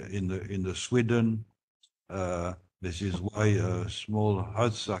in the Swidden. This is why small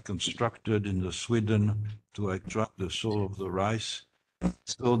huts are constructed in the Swidden to attract the soul of the rice.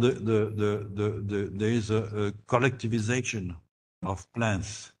 So there is a collectivization of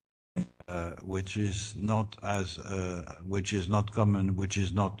plants, which is not common, which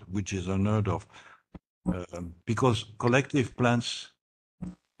is unheard of, because collective plants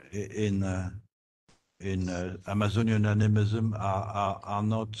in Amazonian animism are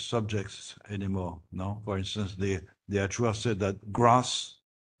not subjects anymore. No, for instance, the Achua said that grass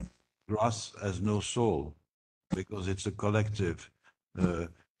has no soul because it's a collective.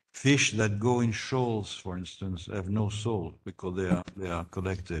 Fish that go in shoals, for instance, have no soul because they are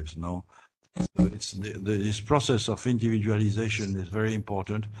collectives. No, so it's this process of individualization is very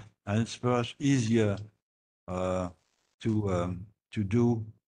important, and it's perhaps easier to do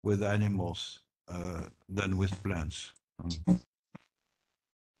with animals than with plants.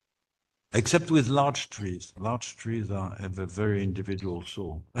 Except with large trees. Large trees have a very individual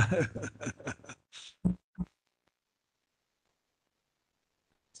soul.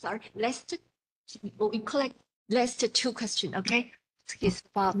 Sorry, we collect last two questions, okay? Excuse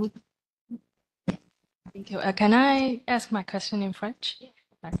me. Thank you. Can I ask my question in French?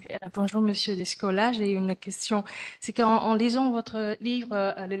 Bonjour, Monsieur Descola. J'ai une question. C'est qu'en lisant votre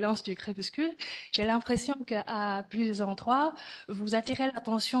livre Les lances du crépuscule, j'ai l'impression qu'à plusieurs endroits, vous attirez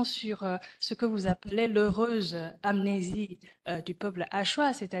l'attention sur ce que vous appelez l'heureuse amnésie du peuple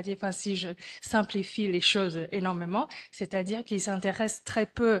hachois, c'est-à-dire, enfin, si je simplifie les choses énormément, c'est-à-dire qu'il s'intéresse très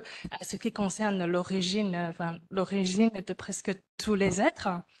peu à ce qui concerne l'origine de presque tous les êtres.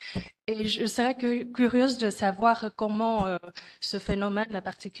 Et je serais curieuse de savoir comment ce phénomène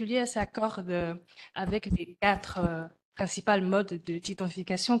particulier s'accorde avec les quatre principaux modes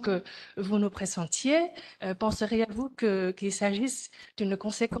d'identification que vous nous présentiez. Penseriez-vous qu'il s'agisse d'une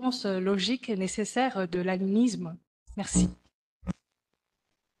conséquence logique et nécessaire de l'animisme? Merci.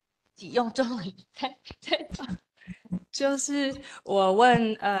 就是我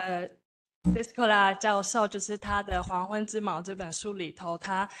问 Descola 教授就是他的《黄昏之矛》这本书里头，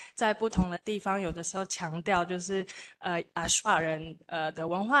他在不同的地方有的时候强调，就是阿舒瓦人的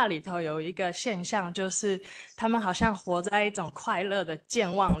文化里头有一个现象，就是他们好像活在一种快乐的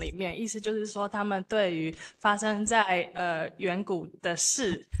健忘里面，意思就是说，他们对于发生在远古的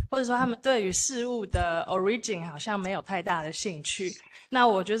事，或者说他们对于事物的 origin 好像没有太大的兴趣。那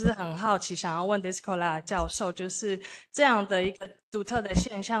我就是很好奇，想要问 Descola 教授，就是这样的一个独特的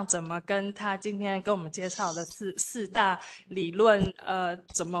现象，怎么跟他今天跟我们介绍的四大理论，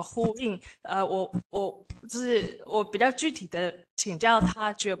怎么呼应？我比较具体的请教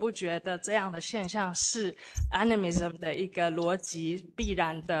他，觉不觉得这样的现象是 animism 的一个逻辑必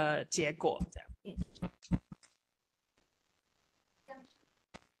然的结果？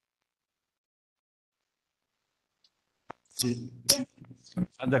这样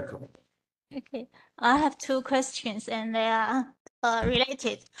，D'accord. Okay, I have two questions and they are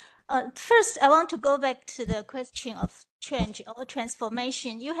related. First, I want to go back to the question of change or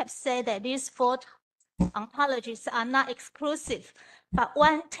transformation. You have said that these four ontologies are not exclusive, but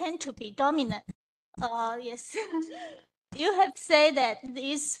one tend to be dominant. Yes, you have said that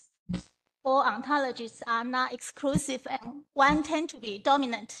these four ontologies are not exclusive and one tend to be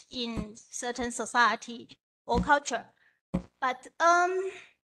dominant in certain society or culture. But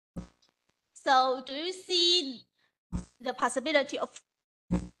so do you see the possibility of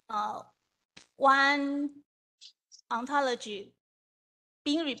one ontology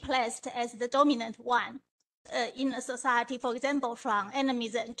being replaced as the dominant one in a society, for example, from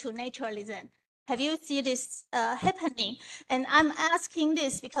animism to naturalism? Have you seen this happening? And I'm asking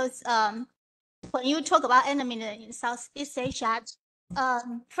this because when you talk about animism in Southeast Asia,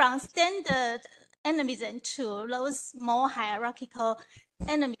 from standard animism to those more hierarchical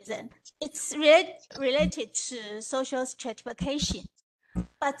animism, it's related to social stratification.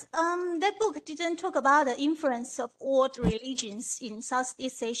 But that book didn't talk about the influence of world religions in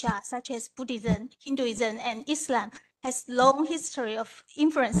Southeast Asia, such as Buddhism, Hinduism, and Islam, has long history of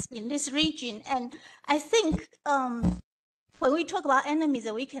influence in this region. And I think when we talk about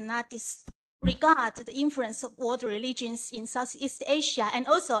animism, we cannot disregard the influence of world religions in Southeast Asia. And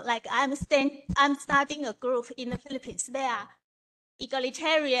also, like I'm starting a group in the Philippines. They are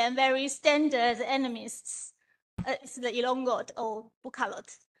egalitarian, very standard animists. It's the Ilongot or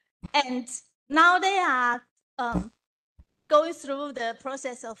Bukalot. And now they are going through the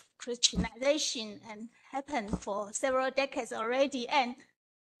process of Christianization and happened for several decades already. And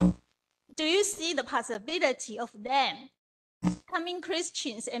do you see the possibility of them becoming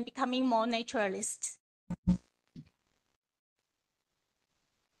Christians and becoming more naturalists?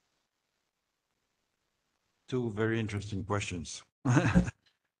 Two very interesting questions.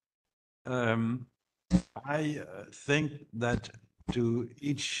 I think that to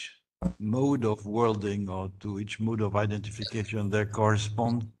each mode of worlding or to each mode of identification, there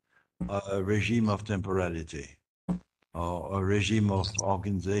corresponds a regime of temporality or a regime of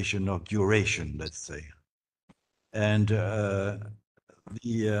organization or duration, let's say. And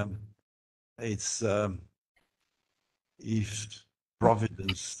it's if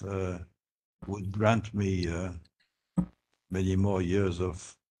Providence would grant me many more years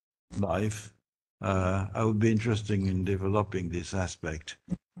of life, I would be interested in developing this aspect.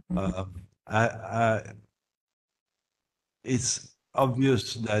 It's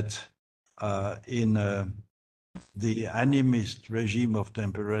obvious that in the animist regime of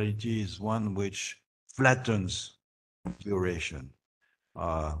temporality is one which flattens duration.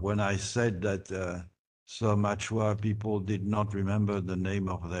 When I said that some Achua people did not remember the name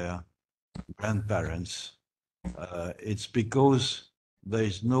of their grandparents, it's because there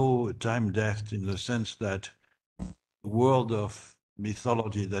is no time depth in the sense that the world of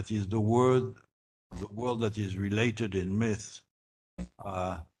mythology, that is the world that is related in myth,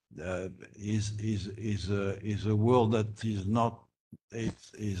 is a world that is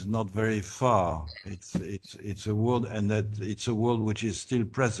not very far. It's a world, and that it's a world which is still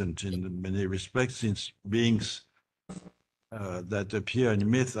present in many respects, since beings that appear in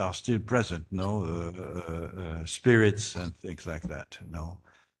myth are still present, spirits and things like that,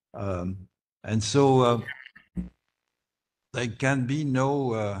 and so there can be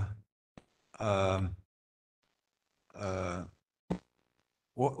no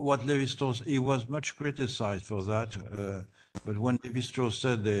what Lévi-Strauss, he was much criticized for that, but when Lévi-Strauss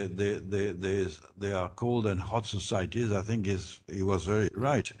said they are cold and hot societies, I think he was very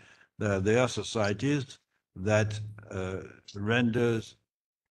right. They are societies that renders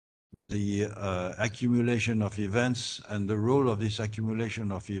the accumulation of events and the role of this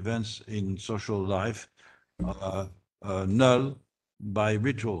accumulation of events in social life null, by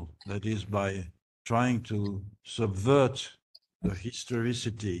ritual, that is, by trying to subvert the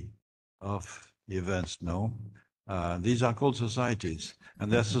historicity of events. No, these are called societies,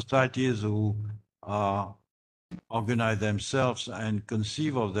 and they're societies who are organize themselves and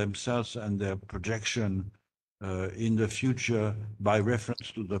conceive of themselves and their projection in the future by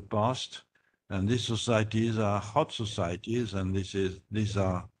reference to the past. And these societies are hot societies, and these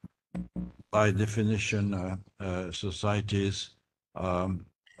are by definition societies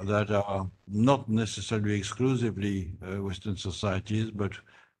that are not necessarily exclusively Western societies, but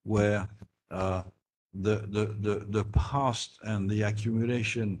where the past and the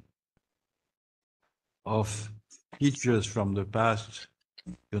accumulation of features from the past,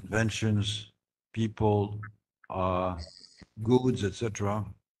 conventions, people, goods, etc.,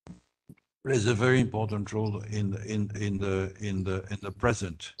 plays a very important role in the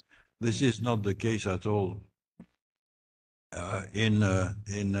present. This is not the case at all in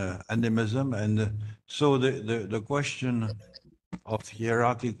animism, and so the question of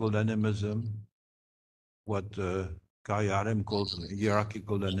hierarchical animism, what Kayarem calls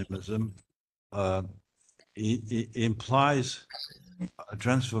hierarchical animism, it implies a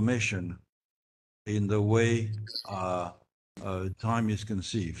transformation in the way time is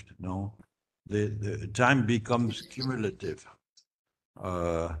conceived. No, the time becomes cumulative.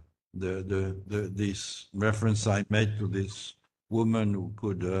 This reference I made to this woman who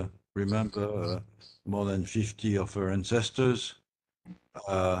could remember more than 50 of her ancestors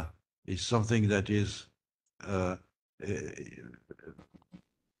is something that is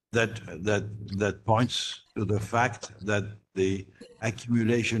that points to the fact that the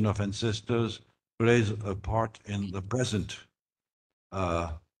accumulation of ancestors plays a part in the present.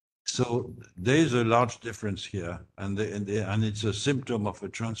 So there is a large difference here, and it's a symptom of a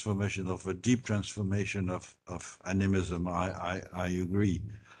transformation, of a deep transformation of animism. I agree.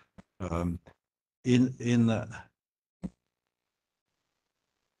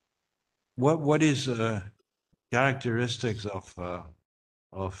 What is characteristics of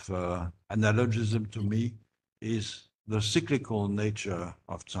analogism to me is the cyclical nature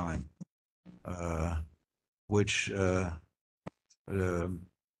of time, which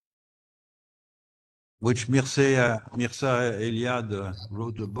Mircea Eliade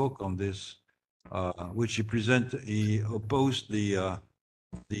wrote a book on this, which he opposed the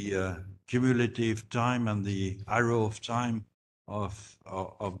cumulative time and the arrow of time of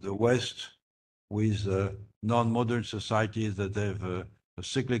the West with non-modern societies that have a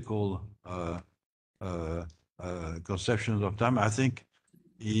cyclical conceptions of time. I think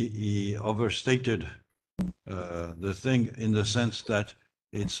he overstated the thing in the sense that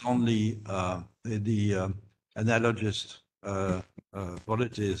it's only the analogist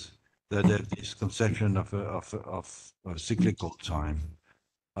polities that have this conception of a cyclical time.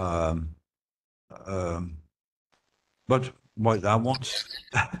 But what I want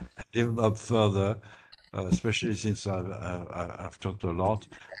to develop further, especially since I've talked a lot,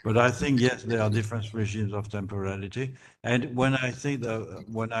 but I think, yes, there are different regimes of temporality. And when I think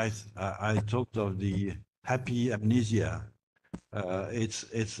when I talked of the happy amnesia, it's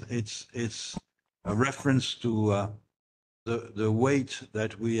a reference to the weight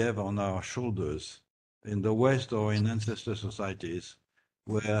that we have on our shoulders in the West or in ancestor societies,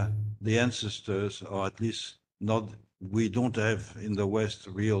 where the ancestors, or at least not, we don't have in the West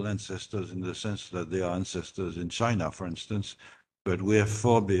real ancestors in the sense that they are ancestors in China, for instance, but we have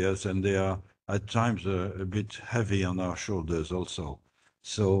forebears, and they are at times a bit heavy on our shoulders also.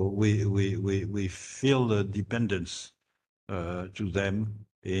 So we feel the dependence to them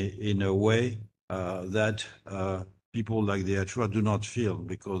in a way that people like the Achua do not feel,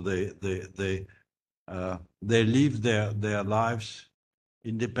 because they live their lives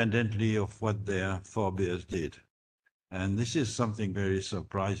independently of what their forebears did. And this is something very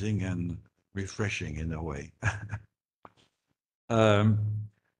surprising and refreshing in a way. Now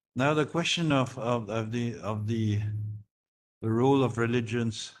the question of the role of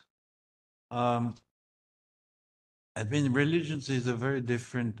religions. I mean, religions is a very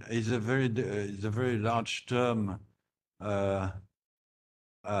different, is a very large term to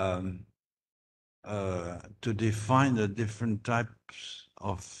define the different types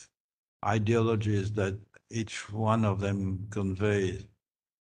of ideologies that each one of them conveys.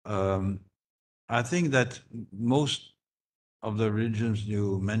 I think that most of the religions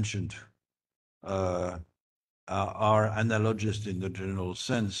you mentioned are analogous in the general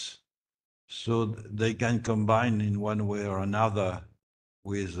sense, so they can combine in one way or another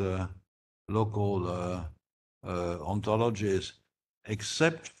with local ontologies,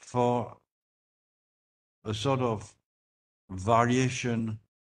 except for a sort of variation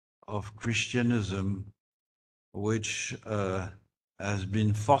of Christianism, which has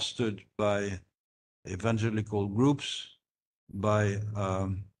been fostered by evangelical groups, by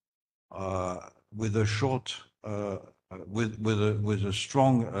with a short with a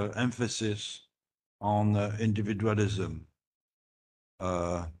strong emphasis on individualism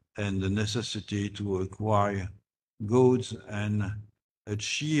and the necessity to acquire goods and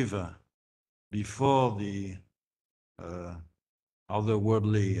achieve before the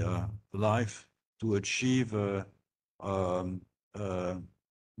otherworldly life, to achieve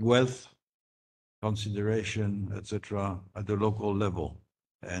wealth, consideration, etc., at the local level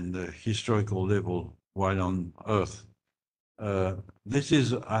and the historical level while on earth. This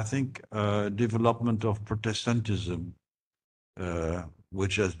is, I think, development of Protestantism,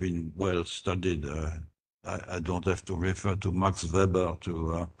 which has been well studied. I don't have to refer to Max Weber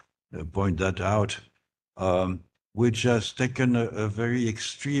to point that out, which has taken a very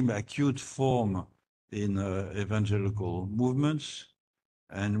extreme, acute form in evangelical movements,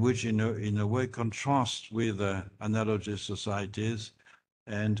 and which in a way contrasts with analogous societies,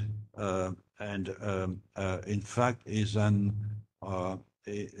 and in fact is an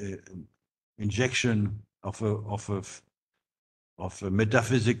injection of a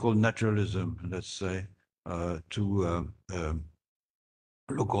metaphysical naturalism, let's say, to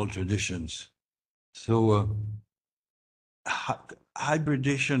local traditions. So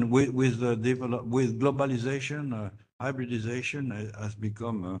hybridization with globalization, hybridization has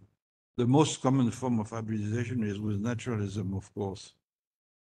become the most common form of hybridization is with naturalism, of course.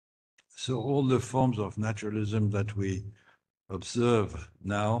 So all the forms of naturalism that we observe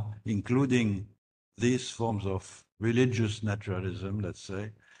now, including these forms of religious naturalism, let's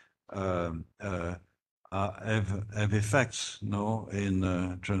say, have effects,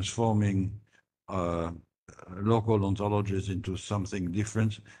 in transforming local ontologies into something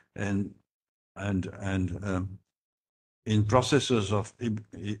different, and in processes of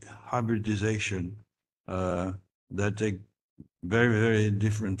hybridization that take very, very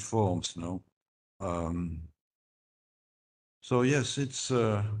different forms. So yes, it's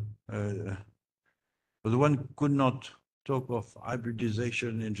but one could not talk of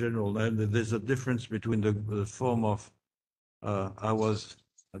hybridization in general. There's a difference between the form of. I was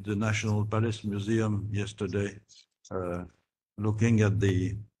at the National Palace Museum yesterday, looking at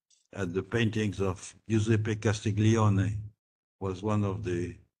the paintings of Giuseppe Castiglione, was one of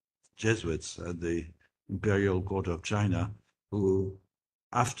the Jesuits at the Imperial Court of China, who,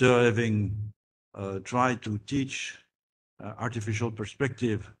 after having tried to teach artificial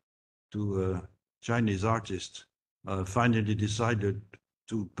perspective to Chinese artists, finally decided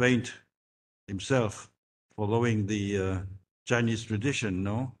to paint himself following the Chinese tradition,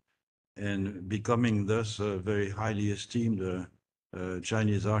 and becoming thus a very highly esteemed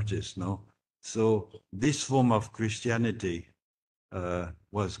Chinese artist, So this form of Christianity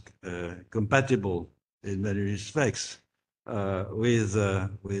was compatible in many respects with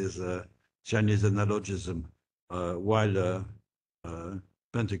Chinese analogism, while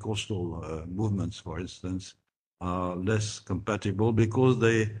Pentecostal movements, for instance, are less compatible because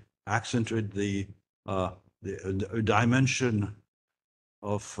they accentuate the dimension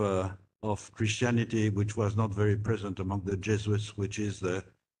of Christianity which was not very present among the Jesuits, which is the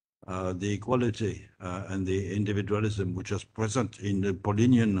equality and the individualism, which is present in the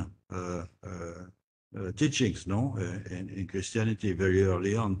Paulinian teachings, in Christianity very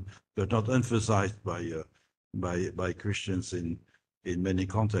early on, but not emphasized by Christians in many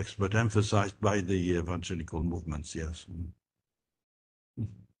contexts, but emphasized by the evangelical movements. Yes.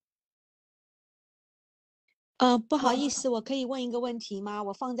 不好意思，我可以问一个问题吗？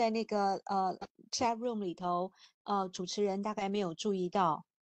我放在那个chat room 里头，主持人大概没有注意到。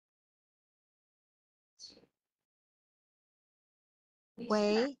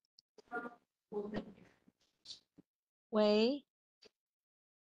喂，喂，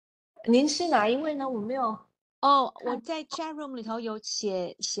您是哪一位呢？我没有。哦，我在 chat room 里头有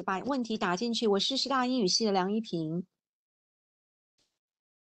写把问题打进去。我是师大英语系的梁一平。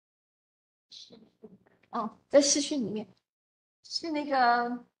哦，在视讯里面，是那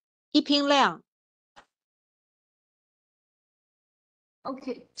个一平亮。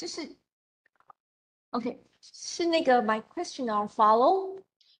OK，这是 OK，是那个 My question or follow？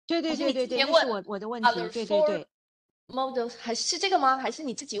对，那是我的问题。对。Models 还是这个吗？还是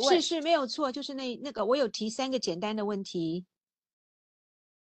你自己问？是没有错，就是那个我有提3个简单的问题。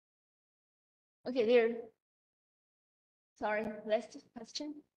Okay, last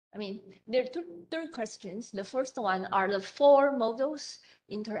question. I mean, there are three questions. The first one are the 4 models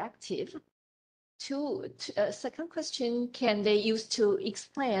interactive. Second question, can they use to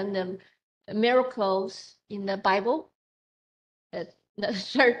explain the miracles in the Bible? The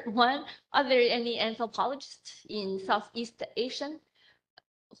third one, are there any anthropologists in Southeast Asia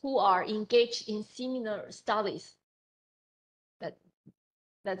who are engaged in similar studies?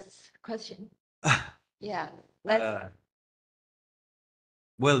 That's the question. Yeah.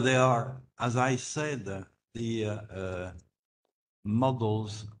 Well, they are, as I said, the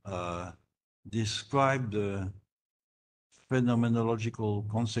models describe the phenomenological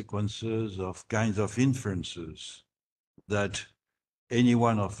consequences of kinds of inferences that any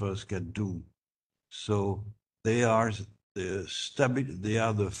one of us can do. So they are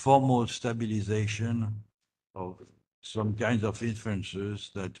the formal stabilization of some kinds of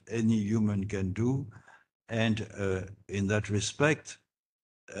inferences that any human can do. And in that respect,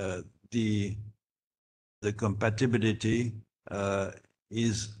 the compatibility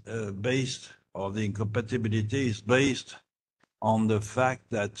is based, or the incompatibility is based on the fact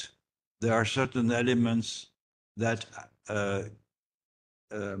that there are certain elements that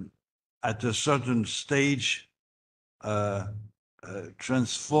at a certain stage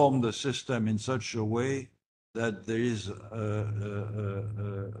transform the system in such a way that there is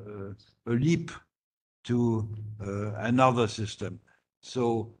a leap to another system.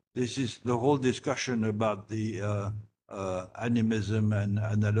 So this is the whole discussion about the animism and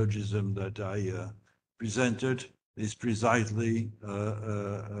analogism that I presented is precisely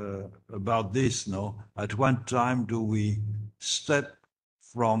about this. No, at one time do we step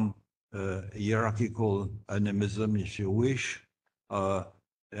from hierarchical animism, if you wish,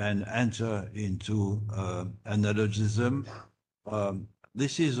 and enter into analogism.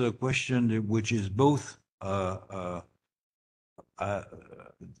 This is a question which is both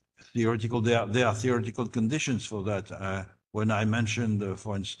theoretical. There are theoretical conditions for that. When I mentioned,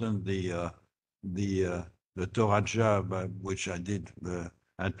 for instance, the Toraja, which I did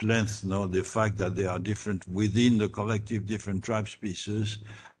at length, the fact that they are different within the collective, different tribe species,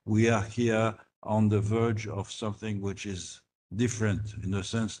 we are here on the verge of something which is different in the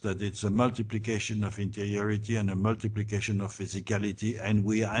sense that it's a multiplication of interiority and a multiplication of physicality, and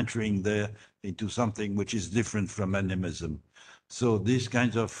we are entering there into something which is different from animism. So these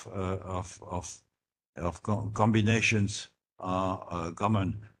kinds of combinations are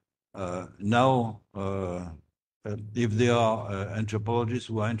common. Now, if there are anthropologists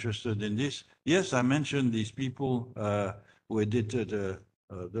who are interested in this, yes, I mentioned these people who edited the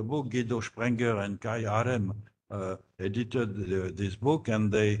book. Guido Sprenger and Kai Arem edited this book, and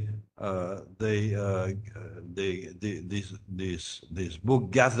this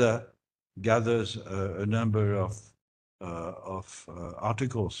book gathers a number of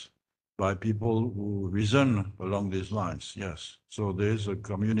articles by people who reason along these lines. Yes, so there is a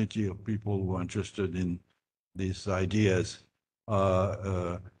community of people who are interested in these ideas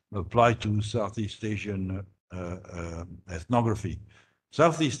applied to Southeast Asian ethnography.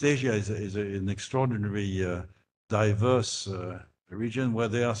 Southeast Asia is an extraordinary diverse region where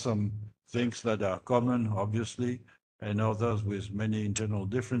there are some things that are common, obviously, and others with many internal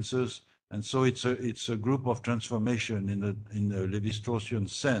differences. And so it's a group of transformation in the Lévi-Straussian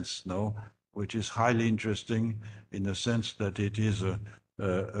sense, no, which is highly interesting in the sense that it is a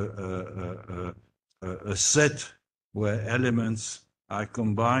set where elements are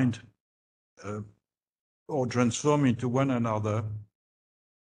combined or transform into one another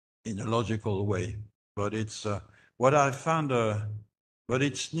in a logical way. But it's what I found, but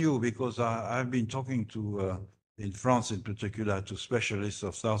it's new because I've been talking to, in France in particular, to specialists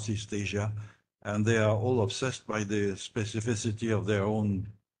of Southeast Asia, and they are all obsessed by the specificity of their own,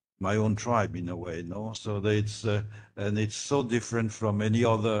 my own tribe in a way, no? So it's, and it's so different from any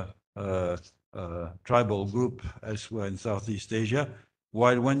other tribal group elsewhere in Southeast Asia,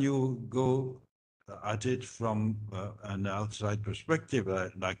 while when you go at it from an outside perspective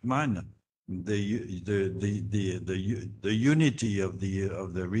like mine, the unity of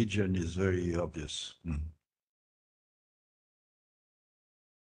the region is very obvious.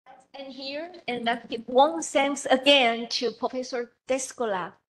 And here, and that give one thanks again to Professor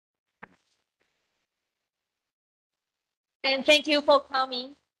Descola. And thank you for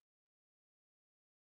coming.